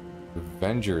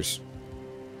 Avengers.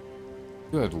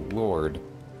 Good lord.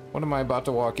 What am I about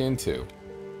to walk into?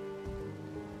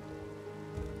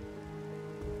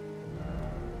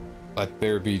 Let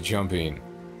there be jumping.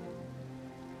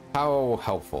 How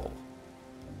helpful.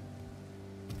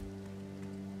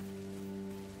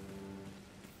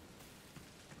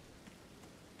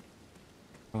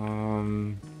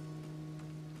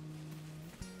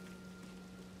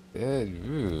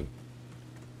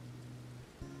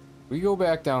 We go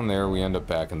back down there, we end up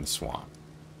back in the swamp.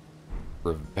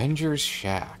 Revenger's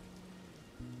Shack.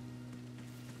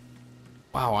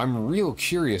 Wow, I'm real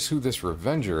curious who this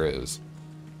Revenger is.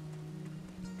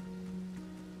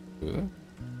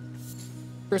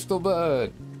 Crystal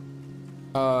bud.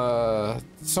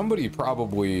 Somebody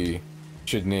probably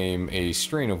should name a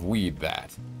strain of weed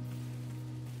that.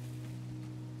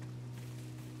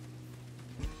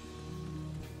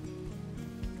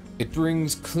 It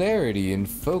brings clarity and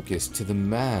focus to the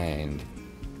mind.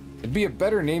 It'd be a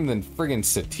better name than friggin'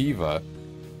 sativa.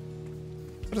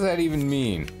 What does that even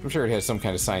mean? I'm sure it has some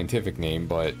kind of scientific name,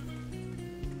 but...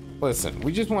 Listen,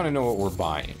 we just want to know what we're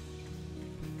buying.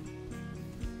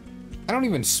 I don't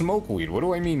even smoke weed. What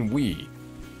do I mean, we?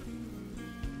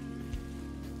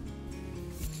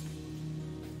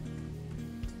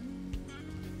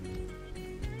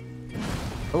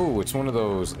 Oh, it's one of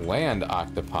those land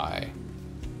octopi.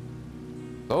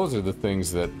 Those are the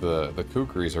things that the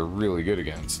kukris are really good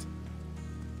against.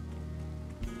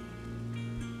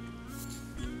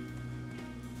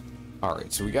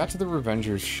 Alright, so we got to the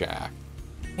Revenger's Shack.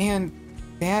 And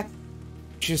that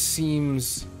just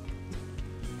seems...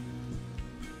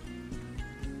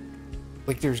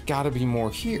 like there's gotta be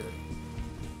more here.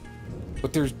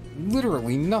 But there's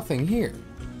literally nothing here.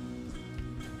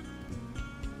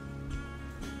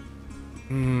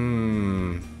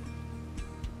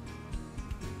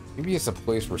 Maybe it's a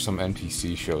place where some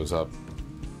NPC shows up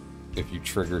if you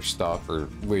trigger stuff or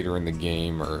later in the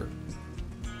game or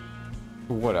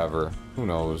whatever. Who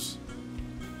knows?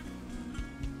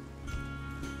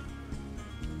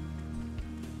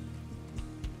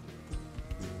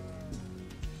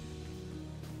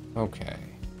 Okay.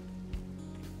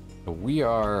 So we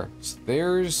are... So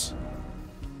there's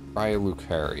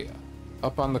Lucaria.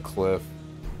 Up on the cliff.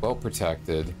 Well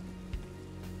protected.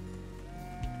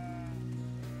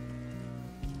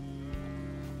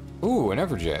 Ooh, an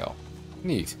Everjail.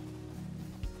 Neat.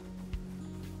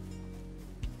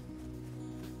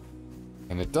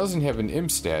 And it doesn't have an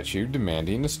imp statue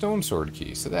demanding a stone sword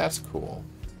key, so that's cool.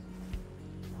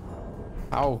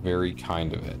 How very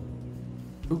kind of it.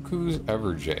 Cuckoo's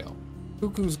Everjail.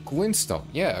 Cuckoo's Glintstone.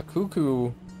 Yeah,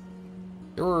 Cuckoo.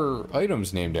 There were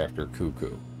items named after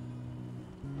Cuckoo.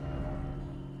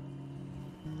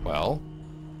 Well,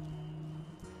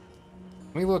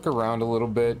 let me look around a little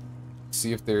bit,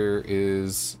 see if there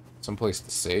is some place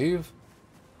to save.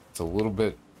 It's a little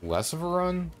bit less of a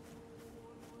run,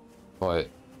 but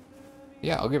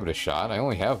yeah, I'll give it a shot. I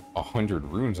only have 100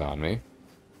 runes on me. If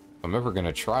I'm ever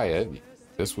gonna try it,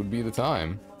 this would be the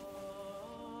time.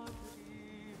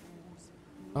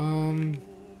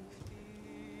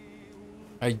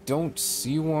 I don't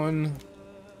see one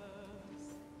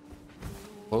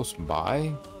close by.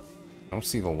 I don't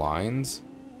see the lines.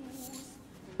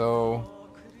 So,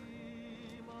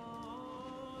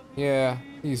 yeah,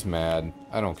 he's mad.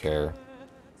 I don't care.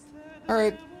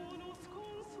 Alright.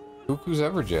 Cuckoo's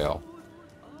Everjail.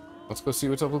 Let's go see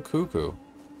what's up with Cuckoo.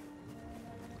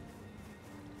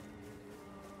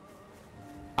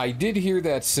 I did hear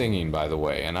that singing, by the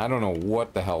way, and I don't know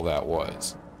what the hell that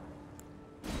was.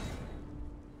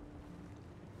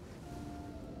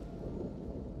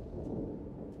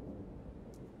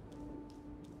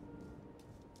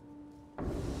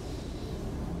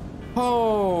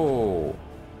 Oh!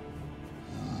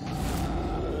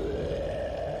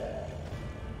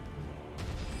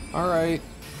 Alright.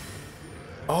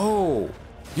 Oh!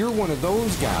 You're one of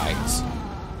those guys!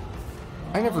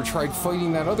 I never tried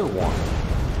fighting that other one.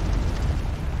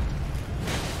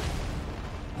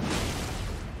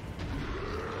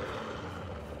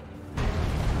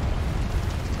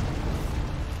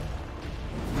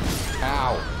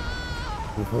 Ow.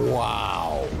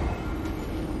 Wow.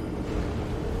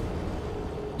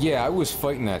 Yeah, I was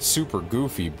fighting that super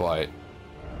goofy, but...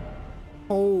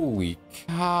 Holy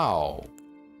cow.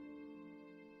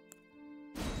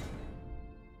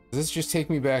 Does this just take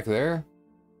me back there?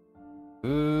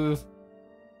 No.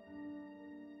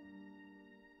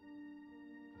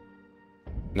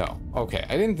 Okay,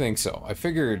 I didn't think so. I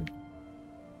figured...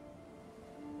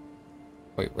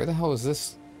 Wait, where the hell is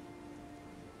this?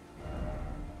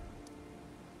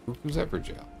 Cuckoo's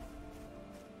Everjail.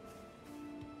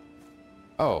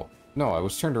 Oh, no, I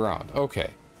was turned around.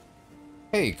 Okay.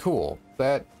 Hey, cool.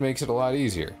 That makes it a lot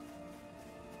easier.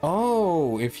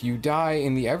 Oh, if you die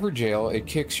in the Everjail, it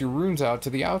kicks your runes out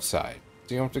to the outside.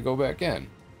 So you don't have to go back in.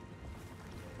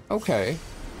 Okay.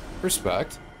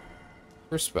 Respect.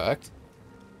 Respect.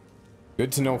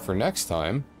 Good to know for next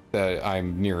time that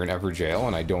I'm near an Everjail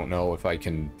and I don't know if I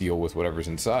can deal with whatever's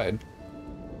inside.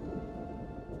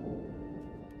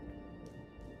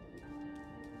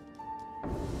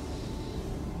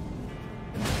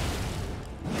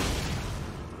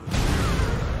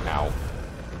 Ow.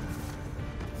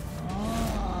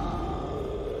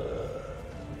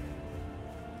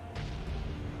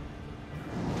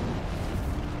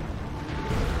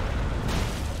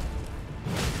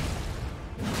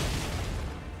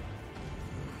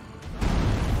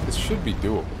 This should be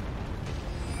doable.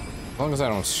 As long as I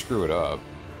don't screw it up.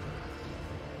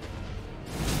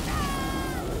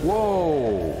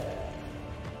 Whoa!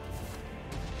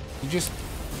 You just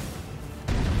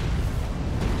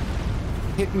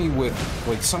hit me with,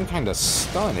 like, some kind of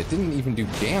stun. It didn't even do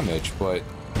damage, but...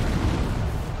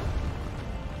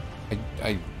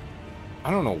 I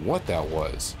don't know what that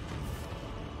was.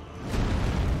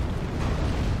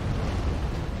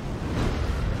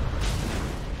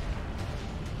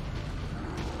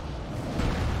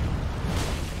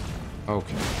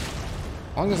 Okay.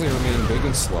 As long as they remain big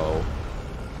and slow,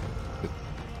 it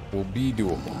will be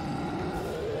doable.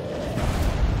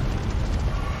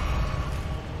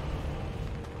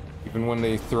 Even when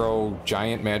they throw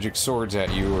giant magic swords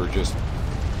at you or just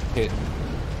hit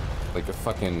like a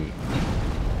fucking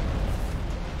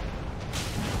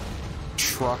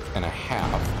truck and a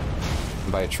half.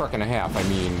 And by a truck and a half, I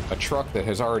mean a truck that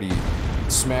has already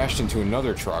smashed into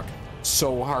another truck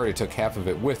so hard it took half of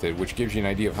it with it, which gives you an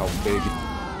idea of how big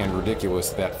and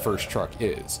ridiculous that first truck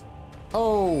is.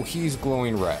 Oh, he's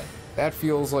glowing red. That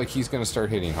feels like he's going to start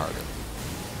hitting harder.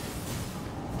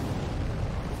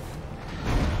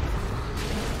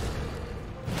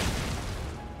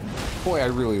 Boy, I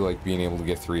really like being able to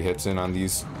get 3 hits in on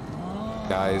these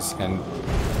guys, and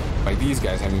by these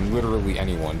guys, I mean literally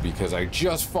anyone, because I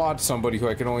just fought somebody who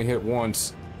I could only hit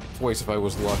once, twice if I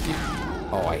was lucky.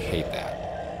 Oh, I hate that.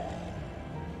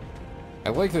 I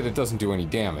like that it doesn't do any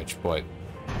damage, but...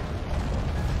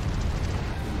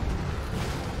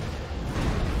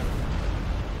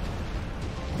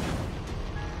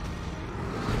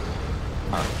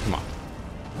 Alright, come on.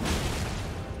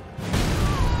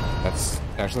 That's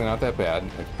actually not that bad. I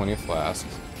have plenty of flasks.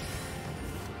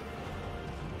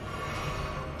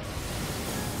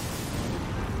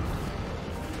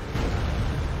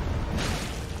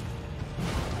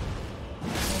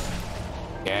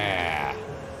 Yeah!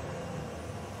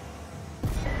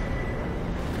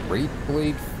 Great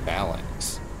Blade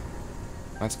Phalanx.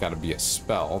 That's gotta be a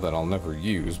spell that I'll never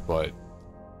use, but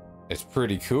it's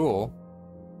pretty cool.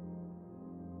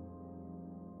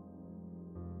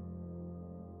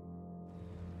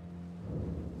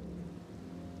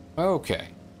 Okay.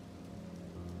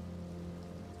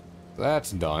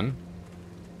 That's done.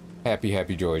 Happy,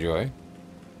 happy, joy, joy.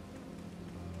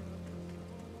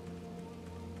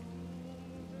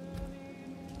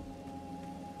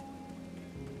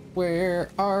 Where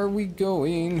are we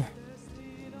going?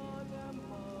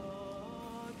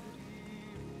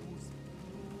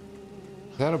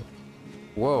 Is that a...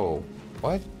 Whoa.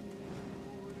 What?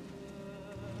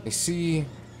 I see...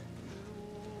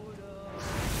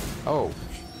 Oh.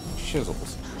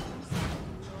 Shizzles.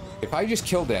 If I just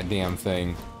killed that damn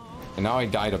thing, and now I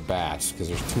die to bats, because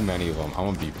there's too many of them,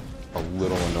 I'm gonna be a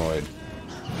little annoyed.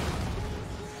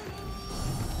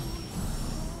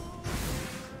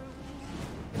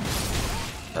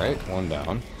 Alright, one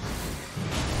down.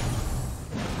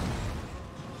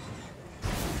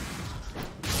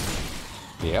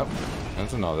 Yep,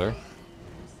 that's another.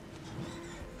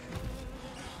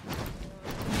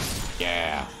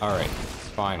 Yeah, alright,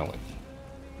 finally.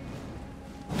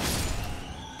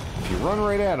 If you run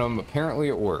right at them, apparently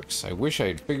it works. I wish I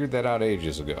had figured that out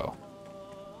ages ago.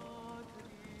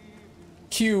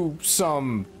 Cue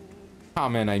some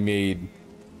comment I made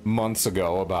months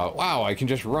ago about, wow, I can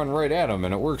just run right at them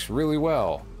and it works really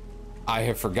well. I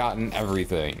have forgotten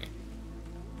everything.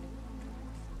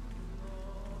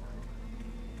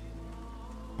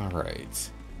 Alright.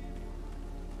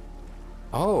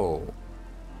 Oh.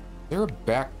 Is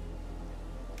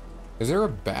there a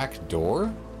back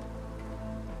door?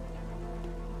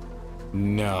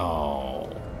 No.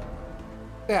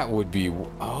 That would be...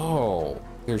 Oh.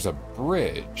 There's a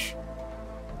bridge.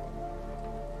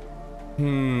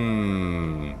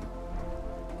 I'm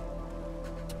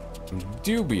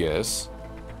dubious,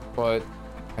 but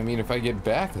I mean, if I get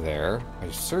back there, I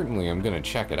certainly am gonna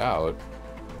check it out.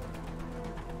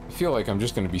 I feel like I'm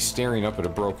just gonna be staring up at a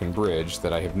broken bridge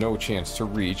that I have no chance to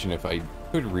reach, and if I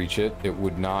could reach it, it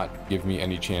would not give me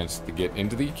any chance to get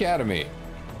into the academy.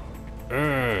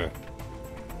 Ugh.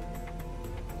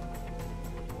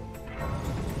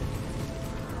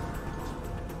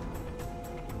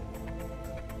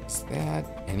 Is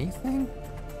that anything?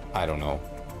 I don't know.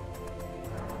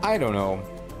 I don't know.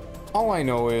 All I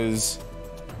know is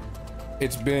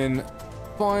it's been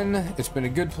fun. It's been a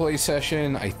good play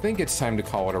session. I think it's time to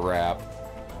call it a wrap.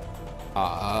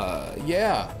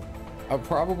 Yeah. I'll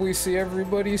probably see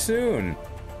everybody soon.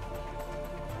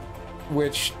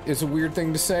 Which is a weird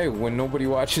thing to say when nobody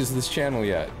watches this channel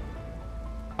yet.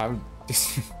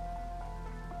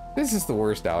 This is the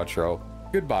worst outro.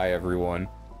 Goodbye, everyone.